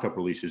employee lockup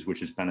releases,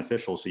 which is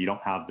beneficial. So you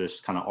don't have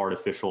this kind of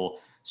artificial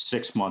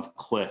 6-month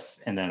cliff,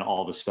 and then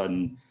all of a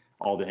sudden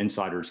all the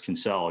insiders can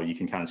sell. You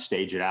can kind of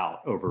stage it out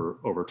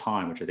over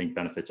time, which I think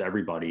benefits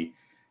everybody,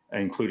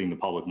 including the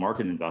public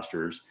market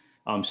investors.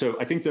 So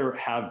I think there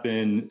have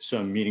been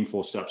some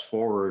meaningful steps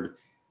forward.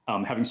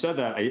 Having said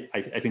that,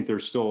 I think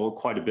there's still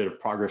quite a bit of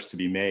progress to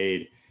be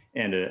made.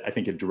 And I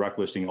think a direct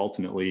listing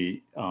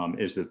ultimately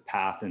is the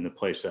path and the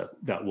place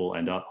that will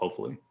end up,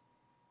 hopefully.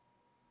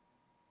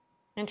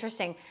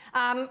 Interesting.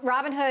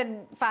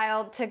 Robinhood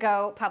filed to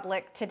go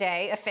public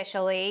today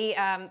officially.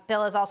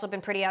 Bill has also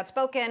been pretty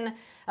outspoken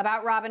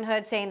about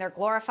Robinhood, saying they're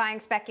glorifying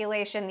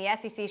speculation. The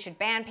SEC should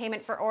ban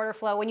payment for order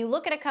flow. When you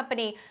look at a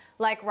company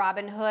like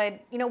Robinhood,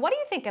 what do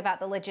you think about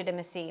the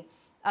legitimacy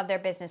of their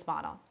business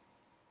model?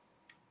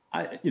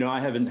 I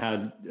haven't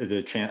had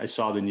the chance. I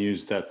saw the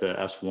news that the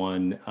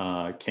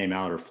S1 came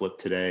out or flipped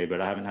today,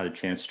 but I haven't had a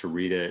chance to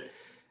read it.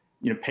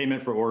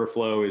 Payment for order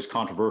flow is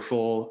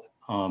controversial,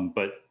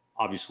 but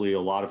obviously, a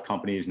lot of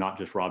companies, not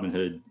just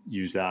Robinhood,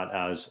 use that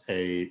as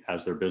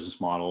their business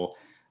model.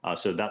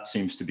 So that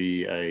seems to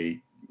be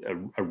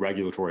a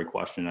regulatory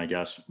question, I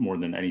guess, more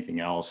than anything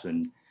else,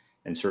 and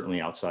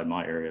certainly outside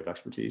my area of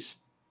expertise.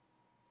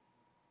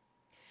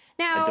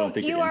 Now,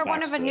 you are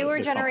one of a newer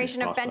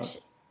generation of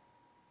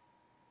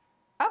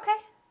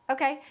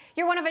Okay.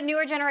 You're one of a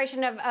newer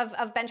generation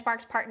of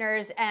Benchmark's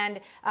partners,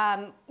 and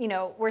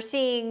we're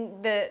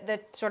seeing the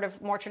sort of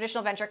more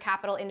traditional venture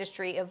capital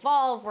industry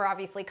evolve. We're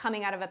obviously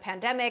coming out of a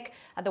pandemic.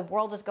 The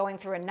world is going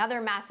through another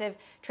massive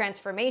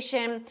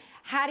transformation.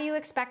 How do you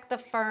expect the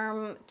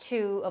firm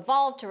to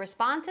evolve, to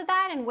respond to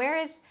that? And where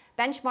is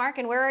Benchmark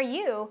and where are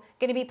you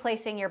going to be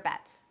placing your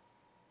bets?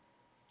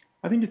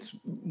 I think it's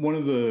one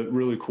of the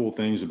really cool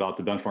things about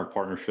the Benchmark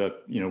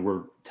partnership. We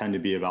tend to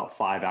be about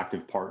 5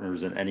 active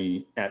partners at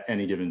any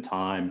given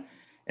time.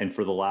 And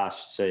for the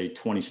last, say,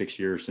 26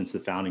 years since the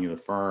founding of the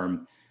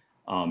firm,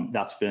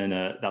 that's been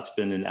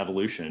an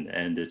evolution.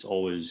 And it's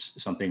always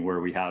something where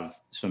we have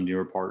some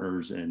newer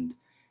partners and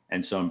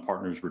some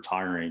partners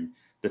retiring.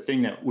 The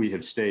thing that we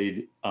have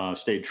stayed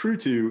true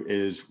to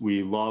is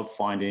we love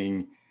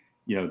finding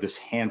this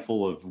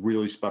handful of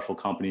really special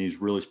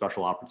companies, really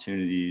special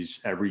opportunities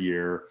every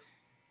year.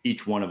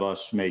 Each one of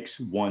us makes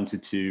 1 to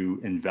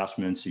 2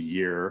 investments a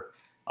year.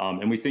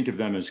 And we think of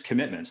them as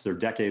commitments. They're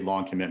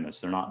decade-long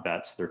commitments. They're not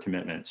bets, they're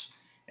commitments.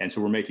 And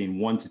so we're making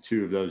 1 to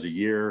 2 of those a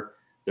year.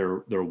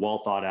 They're well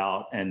thought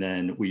out. And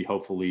then we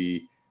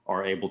hopefully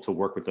are able to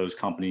work with those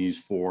companies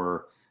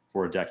for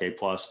a decade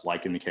plus,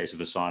 like in the case of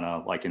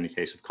Asana, like in the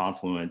case of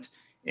Confluent,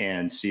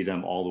 and see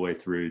them all the way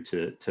through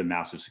to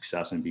massive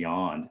success and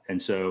beyond. And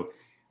so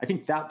I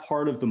think that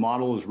part of the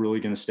model is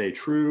really going to stay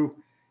true.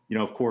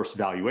 Of course,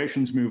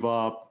 valuations move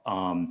up,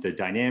 the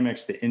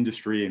dynamics, the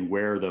industry, and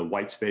where the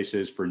white space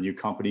is for new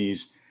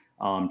companies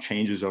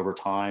changes over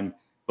time.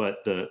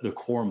 But the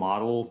core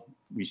model,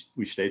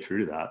 we stay true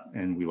to that,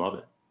 and we love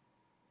it.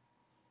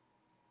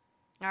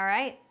 All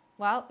right.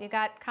 Well, you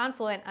got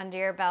Confluent under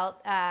your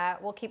belt.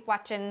 We'll keep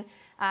watching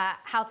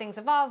how things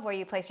evolve, where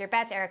you place your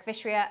bets. Eric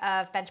Vistria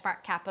of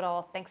Benchmark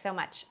Capital, thanks so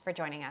much for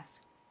joining us.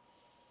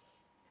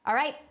 All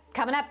right,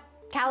 coming up,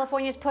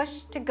 California's push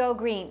to go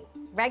green.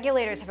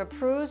 Regulators have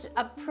approved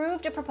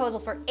a proposal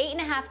for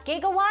 8.5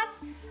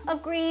 gigawatts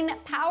of green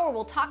power.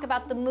 We'll talk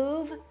about the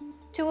move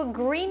to a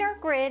greener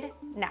grid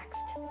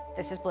next.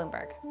 This is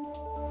Bloomberg.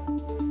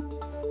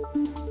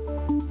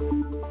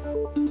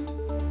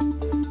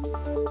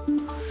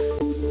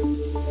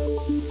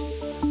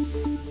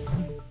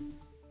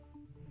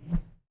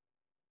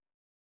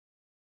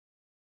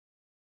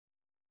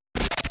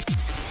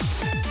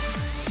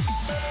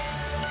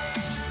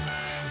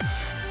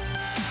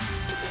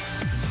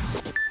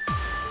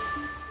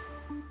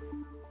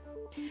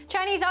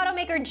 Chinese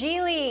automaker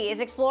Geely is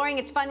exploring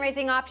its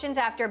fundraising options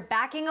after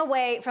backing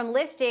away from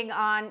listing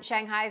on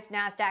Shanghai's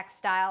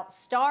NASDAQ-style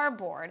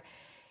Starboard.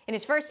 In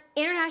his first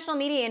international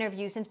media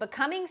interview since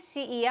becoming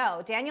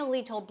CEO, Daniel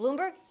Li told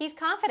Bloomberg he's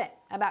confident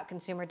about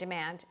consumer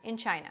demand in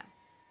China.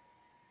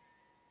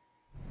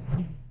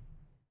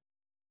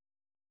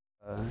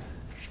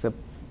 The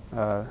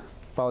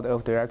board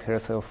of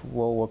directors of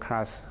Volvo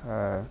Cars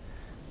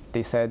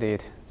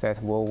decided that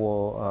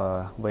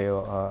Volvo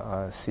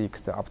will seek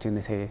the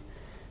opportunity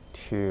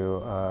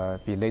to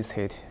be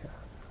listed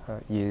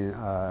in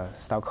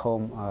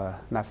Stockholm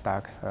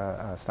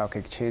NASDAQ stock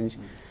exchange.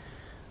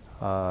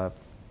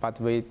 But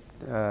we,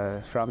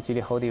 from Geely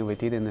Holding, we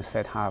didn't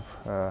set up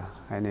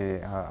any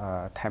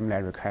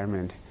timeline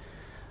requirement.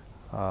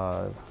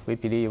 We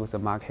believe the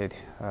market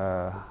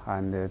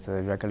and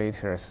the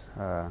regulators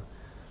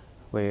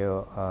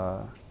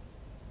will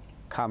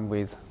come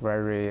with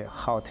very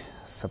hot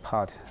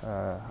support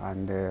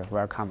and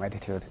welcome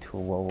attitude to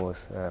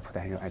Volvo's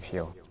potential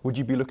IPO. Would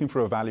you be looking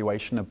for a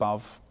valuation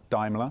above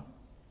Daimler?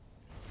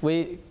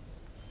 We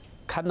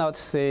cannot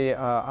say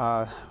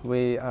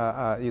we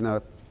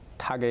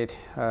target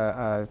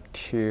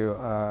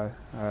to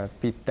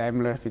beat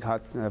Daimler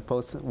because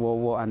both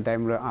Volvo and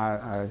Daimler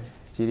are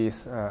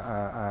Geely's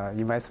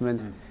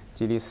investment,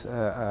 Geely's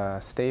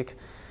stake.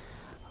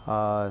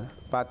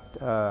 But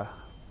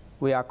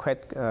we are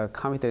quite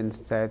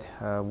confident that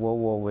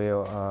Volvo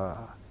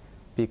will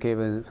be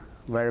given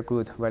very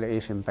good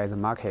valuation by the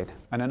market.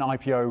 And an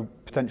IPO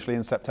potentially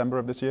in September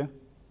of this year?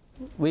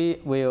 We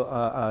will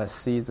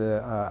see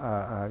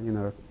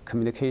the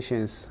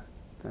communications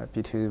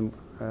between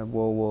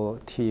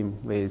Volvo team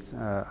with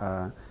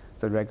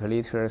the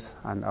regulators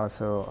and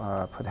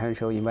also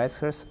potential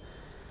investors.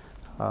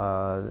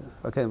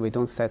 Again, we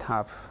don't set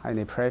up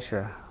any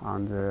pressure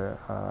on the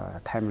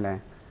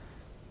timeline,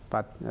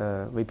 but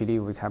we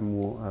believe we can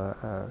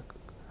move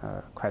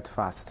quite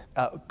fast.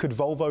 Could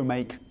Volvo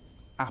make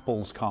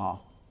Apple's car?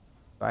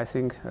 I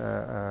think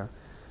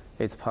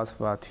it's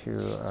possible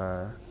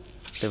to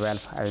develop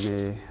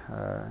any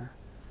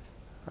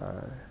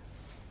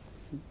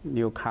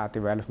new car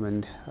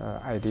development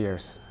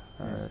ideas,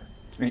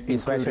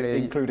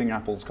 including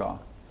Apple's car.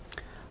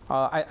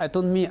 I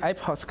don't mean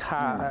Apple's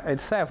car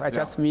itself. I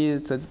just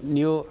mean the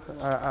new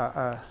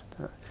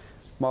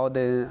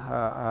modern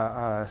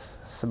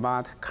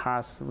smart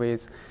cars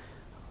with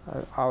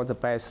all the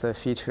best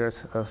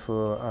features of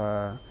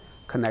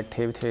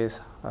connectivities,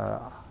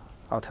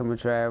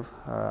 autonomous drive,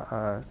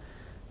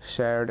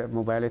 shared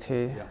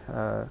mobility,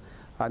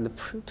 and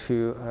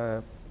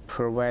to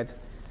provide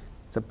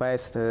the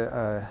best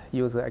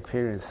user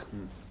experience.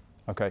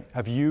 Okay.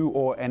 Have you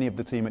or any of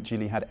the team at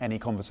Geely had any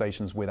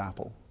conversations with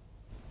Apple?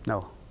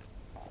 No.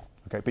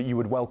 Okay, but you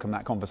would welcome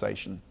that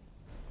conversation?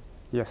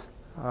 Yes.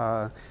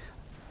 For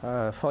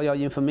your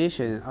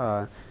information,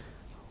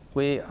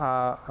 we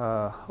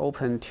are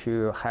open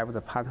to have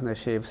the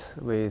partnerships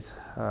with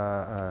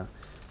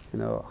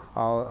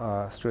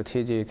all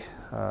strategic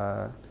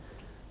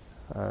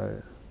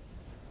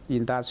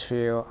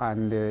industrial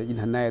and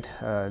internet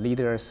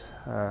leaders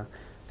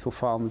to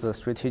form the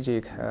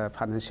strategic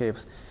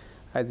partnerships.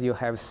 As you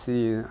have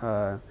seen,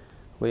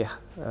 we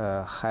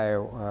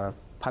have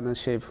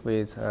partnership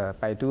with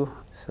Baidu,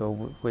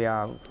 so we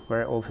are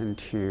very open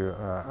to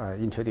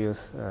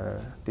introduce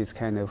this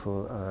kind of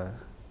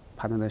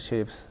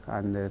partnerships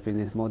and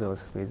business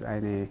models with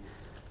any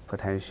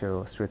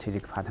potential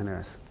strategic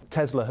partners.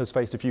 Tesla has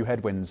faced a few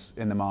headwinds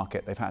in the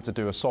market. They've had to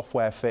do a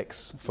software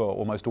fix for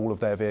almost all of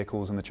their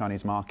vehicles in the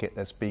Chinese market.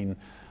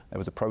 There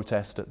was a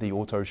protest at the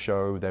auto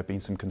show. There have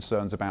been some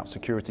concerns about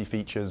security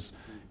features.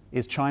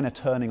 Is China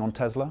turning on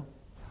Tesla?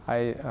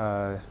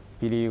 I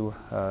believe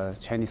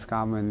Chinese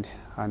government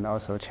and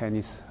also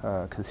Chinese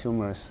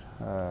consumers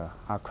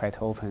are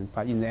quite open.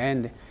 But in the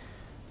end,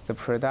 the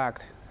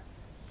product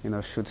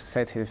should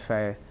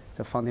satisfy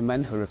the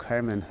fundamental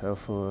requirement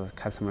of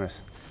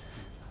customers,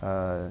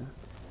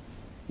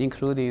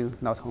 including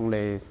not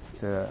only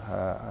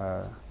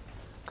the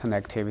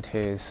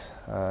connectivities,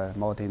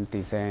 modern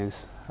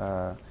designs,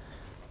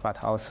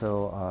 but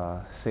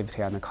also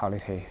safety and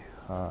quality.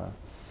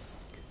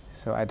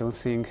 So I don't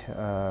think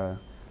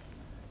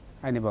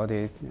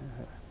anybody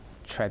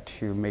tried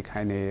to make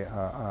any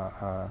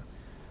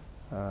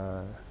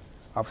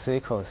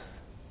obstacles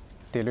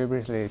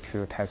deliberately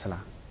to Tesla.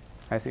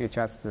 I think it's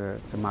just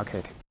the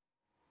market.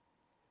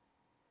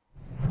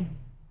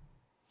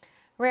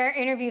 Rare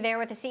interview there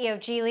with the CEO of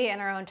Geely and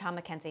our own Tom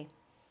McKenzie.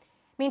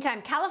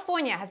 Meantime,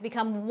 California has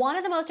become one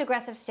of the most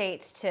aggressive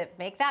states to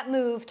make that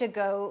move to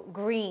go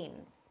green.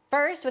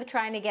 First, with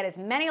trying to get as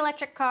many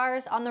electric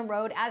cars on the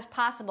road as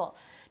possible.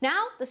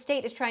 Now, the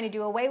state is trying to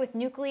do away with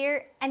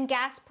nuclear and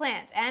gas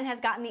plants and has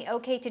gotten the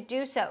okay to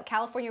do so.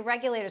 California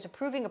regulators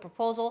approving a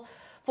proposal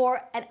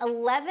for an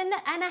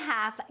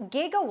 11.5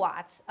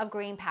 gigawatts of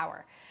green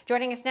power.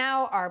 Joining us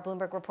now, our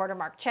Bloomberg reporter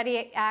Mark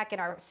Chediak in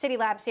our City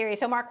Lab series.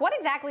 So, Mark, what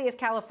exactly is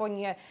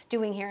California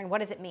doing here, and what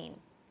does it mean?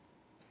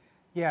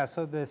 Yeah,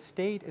 so the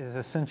state is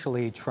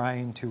essentially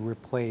trying to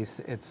replace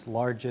its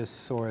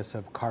largest source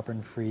of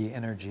carbon-free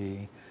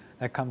energy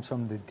that comes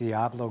from the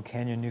Diablo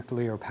Canyon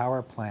nuclear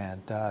power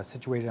plant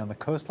situated on the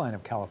coastline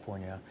of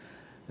California.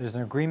 There's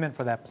an agreement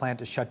for that plant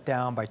to shut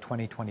down by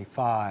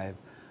 2025.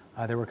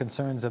 There were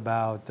concerns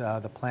about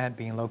the plant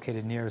being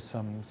located near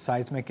some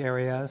seismic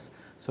areas,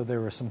 so there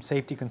were some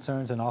safety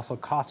concerns and also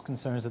cost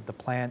concerns that the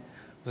plant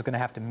was going to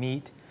have to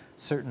meet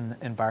certain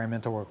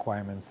environmental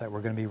requirements that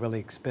were going to be really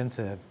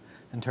expensive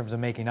in terms of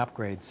making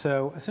upgrades.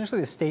 So essentially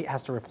the state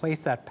has to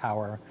replace that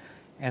power,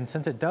 and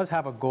since it does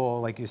have a goal,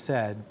 like you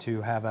said,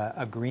 to have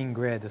a green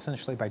grid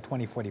essentially by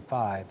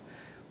 2045,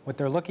 what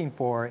they're looking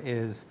for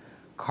is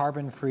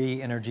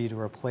carbon-free energy to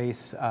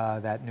replace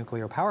that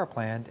nuclear power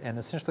plant, and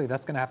essentially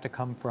that's going to have to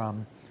come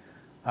from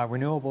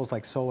renewables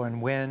like solar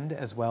and wind,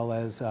 as well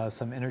as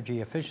some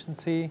energy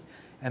efficiency,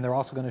 and they're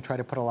also going to try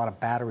to put a lot of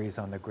batteries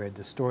on the grid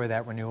to store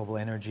that renewable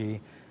energy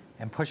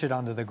and push it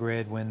onto the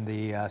grid when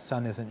the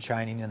sun isn't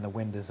shining and the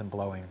wind isn't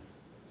blowing.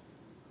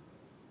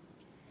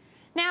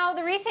 Now,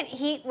 the recent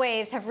heat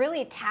waves have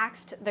really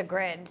taxed the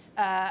grids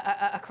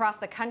across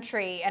the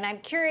country, and I'm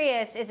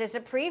curious, is this a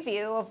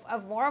preview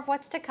of more of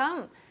what's to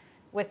come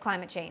with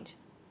climate change?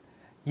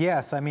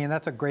 Yes, I mean,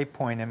 that's a great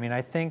point. I mean,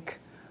 I think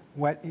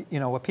what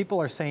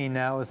people are saying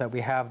now is that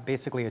we have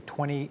basically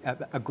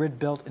a grid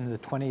built into the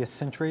 20th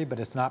century, but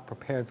it's not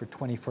prepared for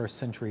 21st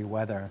century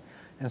weather.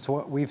 And so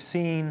what we've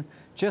seen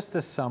just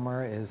this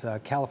summer is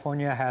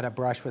California had a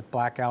brush with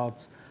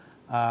blackouts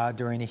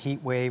during a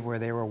heat wave where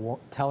they were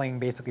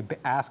basically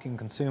asking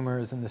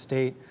consumers in the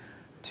state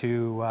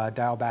to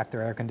dial back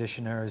their air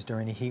conditioners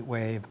during a heat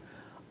wave.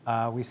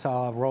 We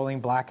saw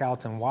rolling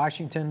blackouts in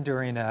Washington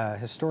during a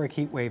historic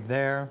heat wave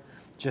there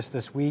just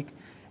this week.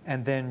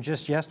 And then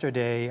just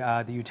yesterday,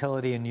 the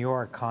utility in New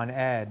York, Con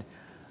Ed,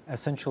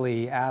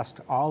 essentially asked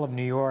all of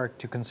New York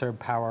to conserve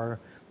power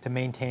to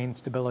maintain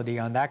stability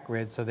on that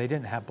grid so they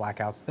didn't have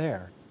blackouts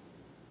there.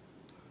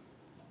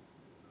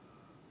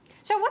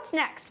 So what's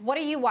next? What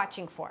are you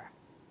watching for?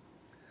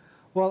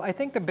 Well, I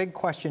think the big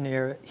question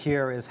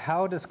here is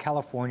how does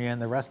California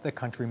and the rest of the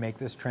country make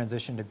this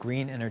transition to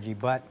green energy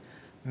but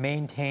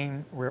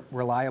maintain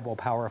reliable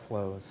power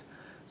flows?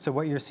 So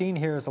what you're seeing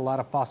here is a lot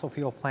of fossil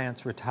fuel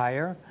plants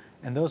retire,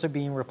 and those are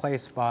being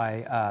replaced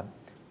by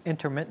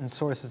intermittent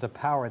sources of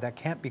power that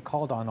can't be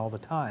called on all the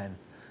time.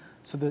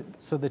 So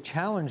the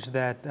challenge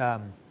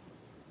that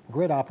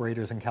grid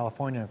operators in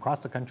California and across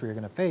the country are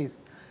going to face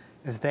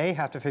is they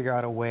have to figure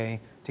out a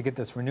way to get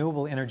this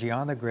renewable energy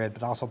on the grid,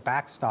 but also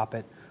backstop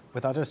it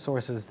with other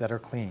sources that are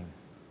clean.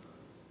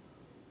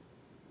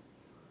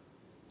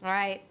 All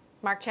right,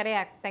 Mark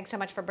Chediak, thanks so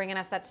much for bringing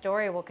us that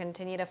story. We'll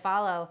continue to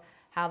follow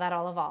how that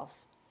all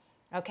evolves.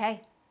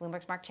 Okay,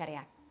 Bloomberg's Mark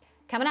Chediak.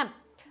 Coming up,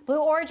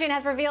 Blue Origin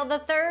has revealed the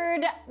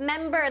third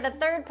member, the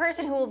third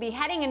person who will be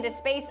heading into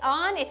space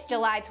on its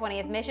July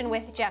 20th mission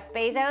with Jeff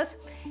Bezos,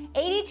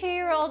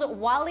 82-year-old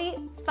Wally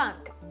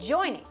Funk,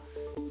 joining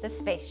the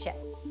spaceship.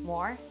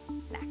 More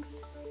next.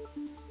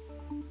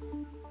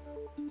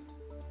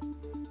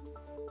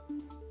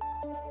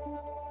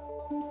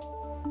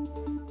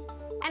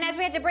 And as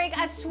we had to break,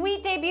 a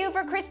sweet debut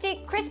for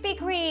Krispy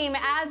Kreme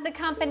as the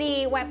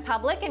company went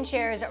public and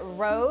shares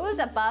rose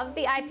above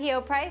the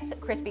IPO price.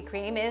 Krispy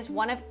Kreme is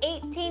one of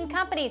 18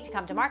 companies to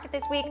come to market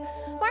this week,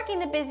 marking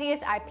the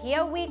busiest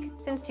IPO week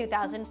since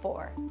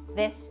 2004.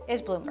 This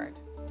is Bloomberg.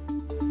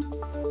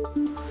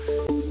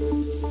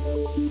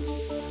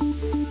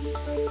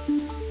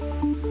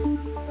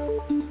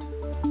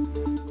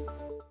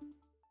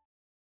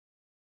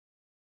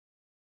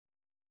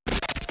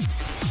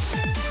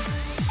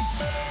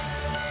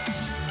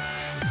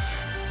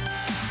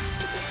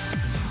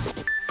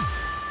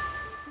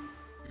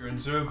 In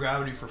zero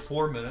gravity for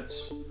 4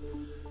 minutes.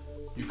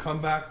 You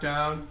come back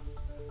down,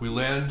 we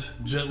land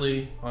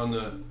gently on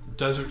the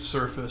desert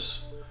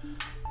surface,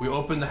 we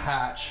open the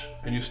hatch,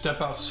 and you step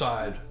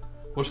outside.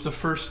 What's the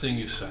first thing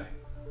you say?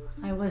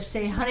 I will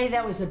say, honey,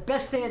 that was the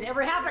best thing that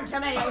ever happened to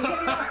me. I'm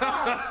giving you a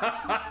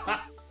call.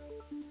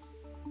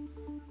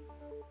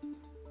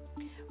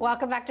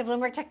 Welcome back to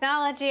Bloomberg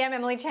Technology. I'm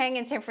Emily Chang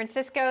in San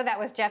Francisco. That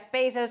was Jeff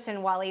Bezos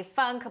and Wally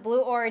Funk.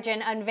 Blue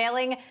Origin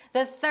unveiling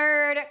the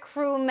third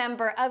crew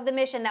member of the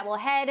mission that will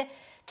head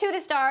to the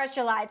stars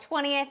July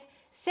 20th.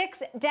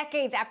 6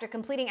 decades after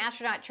completing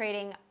astronaut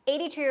training,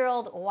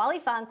 82-year-old Wally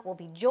Funk will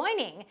be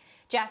joining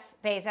Jeff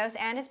Bezos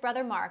and his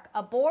brother Mark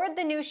aboard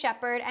the New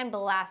Shepard and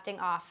blasting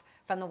off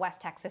from the West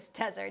Texas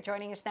desert.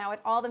 Joining us now with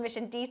all the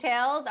mission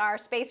details, our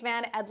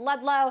spaceman Ed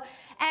Ludlow.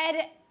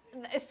 Ed,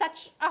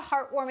 such a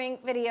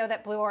heartwarming video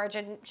that Blue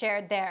Origin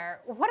shared there.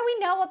 What do we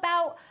know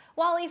about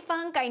Wally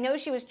Funk? I know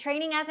she was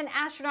training as an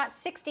astronaut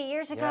 60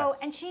 years ago, yes,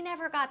 and she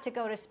never got to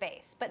go to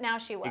space, but now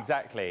she will.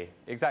 Exactly.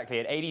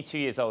 At 82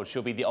 years old,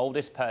 she'll be the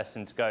oldest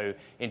person to go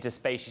into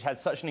space. She's had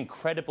such an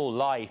incredible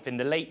life. In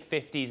the late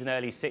 50s and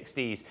early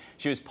 60s,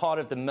 she was part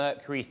of the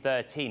Mercury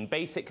 13,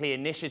 basically an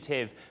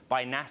initiative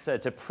by NASA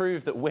to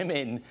prove that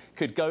women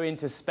could go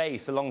into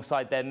space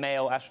alongside their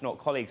male astronaut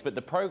colleagues. But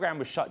the program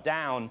was shut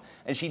down,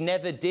 and she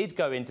never did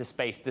go into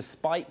space,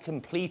 despite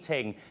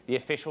completing the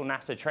official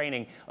NASA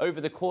training.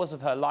 Over the course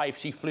of her life,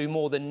 she flew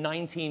more than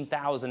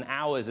 19,000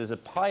 hours as a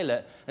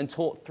pilot and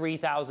taught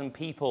 3,000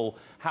 people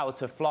how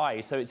to fly.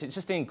 So it's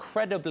just an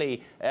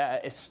incredibly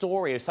a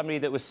story of somebody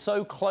that was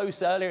so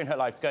close earlier in her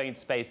life to going into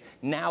space,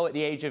 now at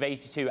the age of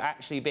 82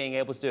 actually being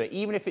able to do it,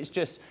 even if it's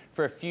just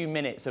for a few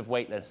minutes of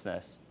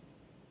weightlessness.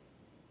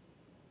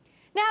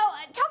 Now,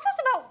 talk to us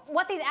about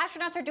what these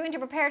astronauts are doing to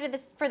prepare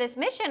for this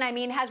mission. I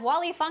mean, has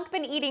Wally Funk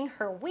been eating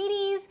her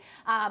Wheaties?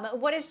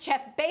 What is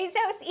Jeff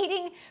Bezos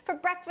eating for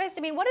breakfast?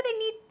 I mean, what do they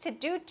need to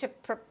do to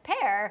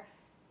prepare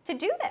to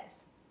do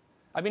this?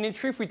 I mean, in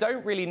truth, we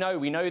don't really know.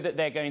 We know that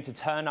they're going to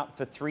turn up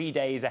for 3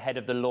 days ahead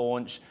of the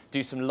launch,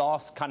 do some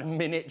last kind of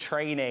minute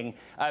training.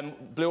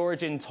 Blue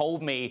Origin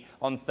told me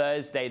on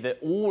Thursday that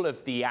all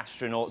of the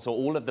astronauts or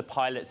all of the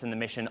pilots in the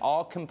mission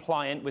are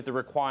compliant with the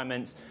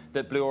requirements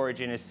that Blue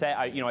Origin has set.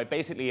 I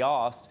basically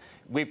asked,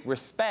 with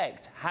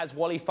respect, has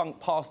Wally Funk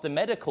passed a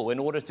medical in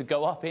order to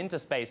go up into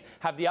space?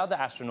 Have the other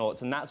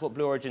astronauts? And that's what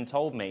Blue Origin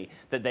told me,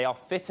 that they are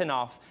fit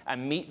enough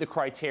and meet the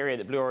criteria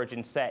that Blue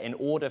Origin set in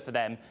order for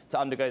them to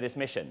undergo this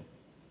mission.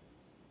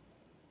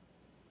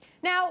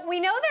 Now, we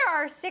know there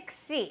are 6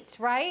 seats,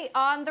 right,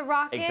 on the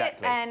rocket?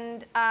 Exactly.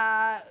 And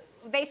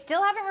they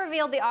still haven't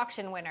revealed the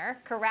auction winner,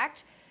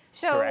 correct?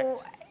 So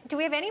Correct. Do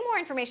we have any more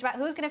information about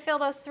who's going to fill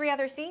those 3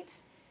 other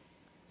seats?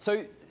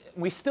 So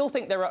we still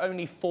think there are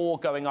only 4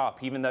 going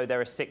up, even though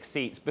there are 6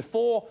 seats.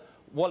 Before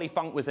Wally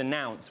Funk was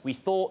announced, we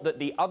thought that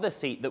the other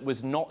seat that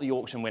was not the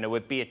auction winner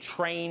would be a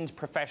trained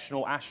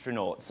professional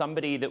astronaut,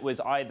 somebody that was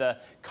either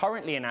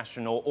currently an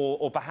astronaut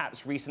or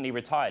perhaps recently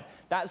retired.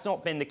 That's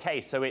not been the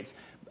case. So it's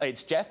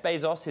Jeff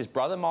Bezos, his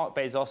brother Mark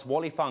Bezos,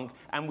 Wally Funk,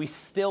 and we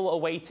still are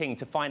waiting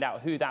to find out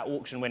who that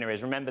auction winner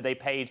is. Remember, they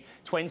paid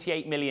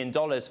 $28 million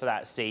for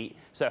that seat.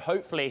 So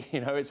hopefully,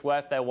 it's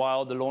worth their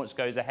while. The launch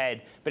goes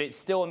ahead. But it's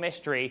still a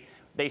mystery.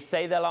 They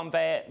say they'll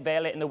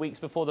unveil it in the weeks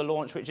before the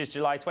launch, which is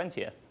July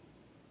 20th.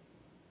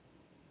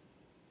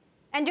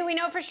 And do we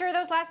know for sure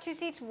those last 2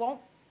 seats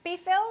won't be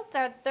filled?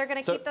 Or they're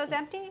going to keep those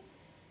empty?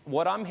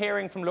 What I'm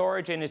hearing from Blue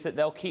Origin is that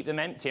they'll keep them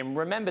empty. And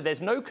remember,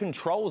 there's no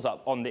controls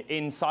up on the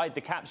inside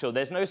the capsule.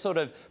 There's no sort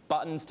of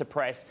buttons to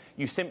press.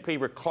 You simply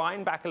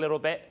recline back a little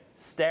bit,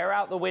 stare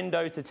out the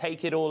window to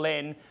take it all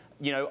in,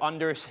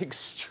 under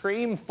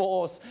extreme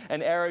force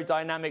and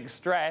aerodynamic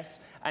stress.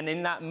 And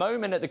in that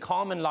moment at the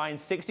Kármán line,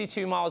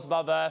 62 miles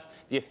above Earth,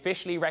 the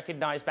officially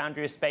recognized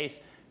boundary of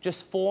space,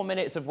 just 4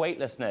 minutes of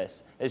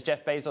weightlessness, as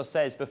Jeff Bezos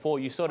says, before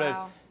you sort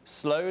of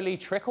slowly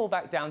trickle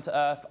back down to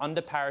Earth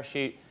under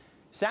parachute.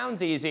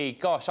 Sounds easy.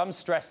 Gosh, I'm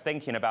stressed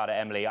thinking about it,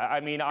 Emily. I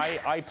mean,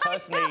 I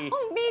personally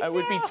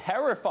would be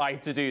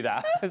terrified to do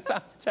that. It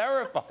sounds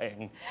terrifying.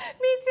 Me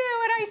too,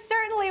 and I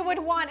certainly would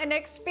want an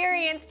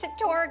experienced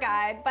tour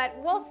guide, but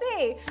we'll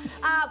see.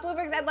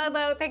 Bloomberg's Ed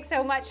Ludlow, thanks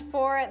so much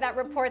for that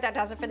report. That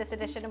does it for this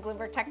edition of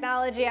Bloomberg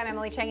Technology. I'm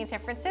Emily Chang in San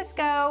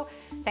Francisco.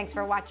 Thanks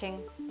for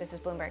watching. This is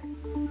Bloomberg.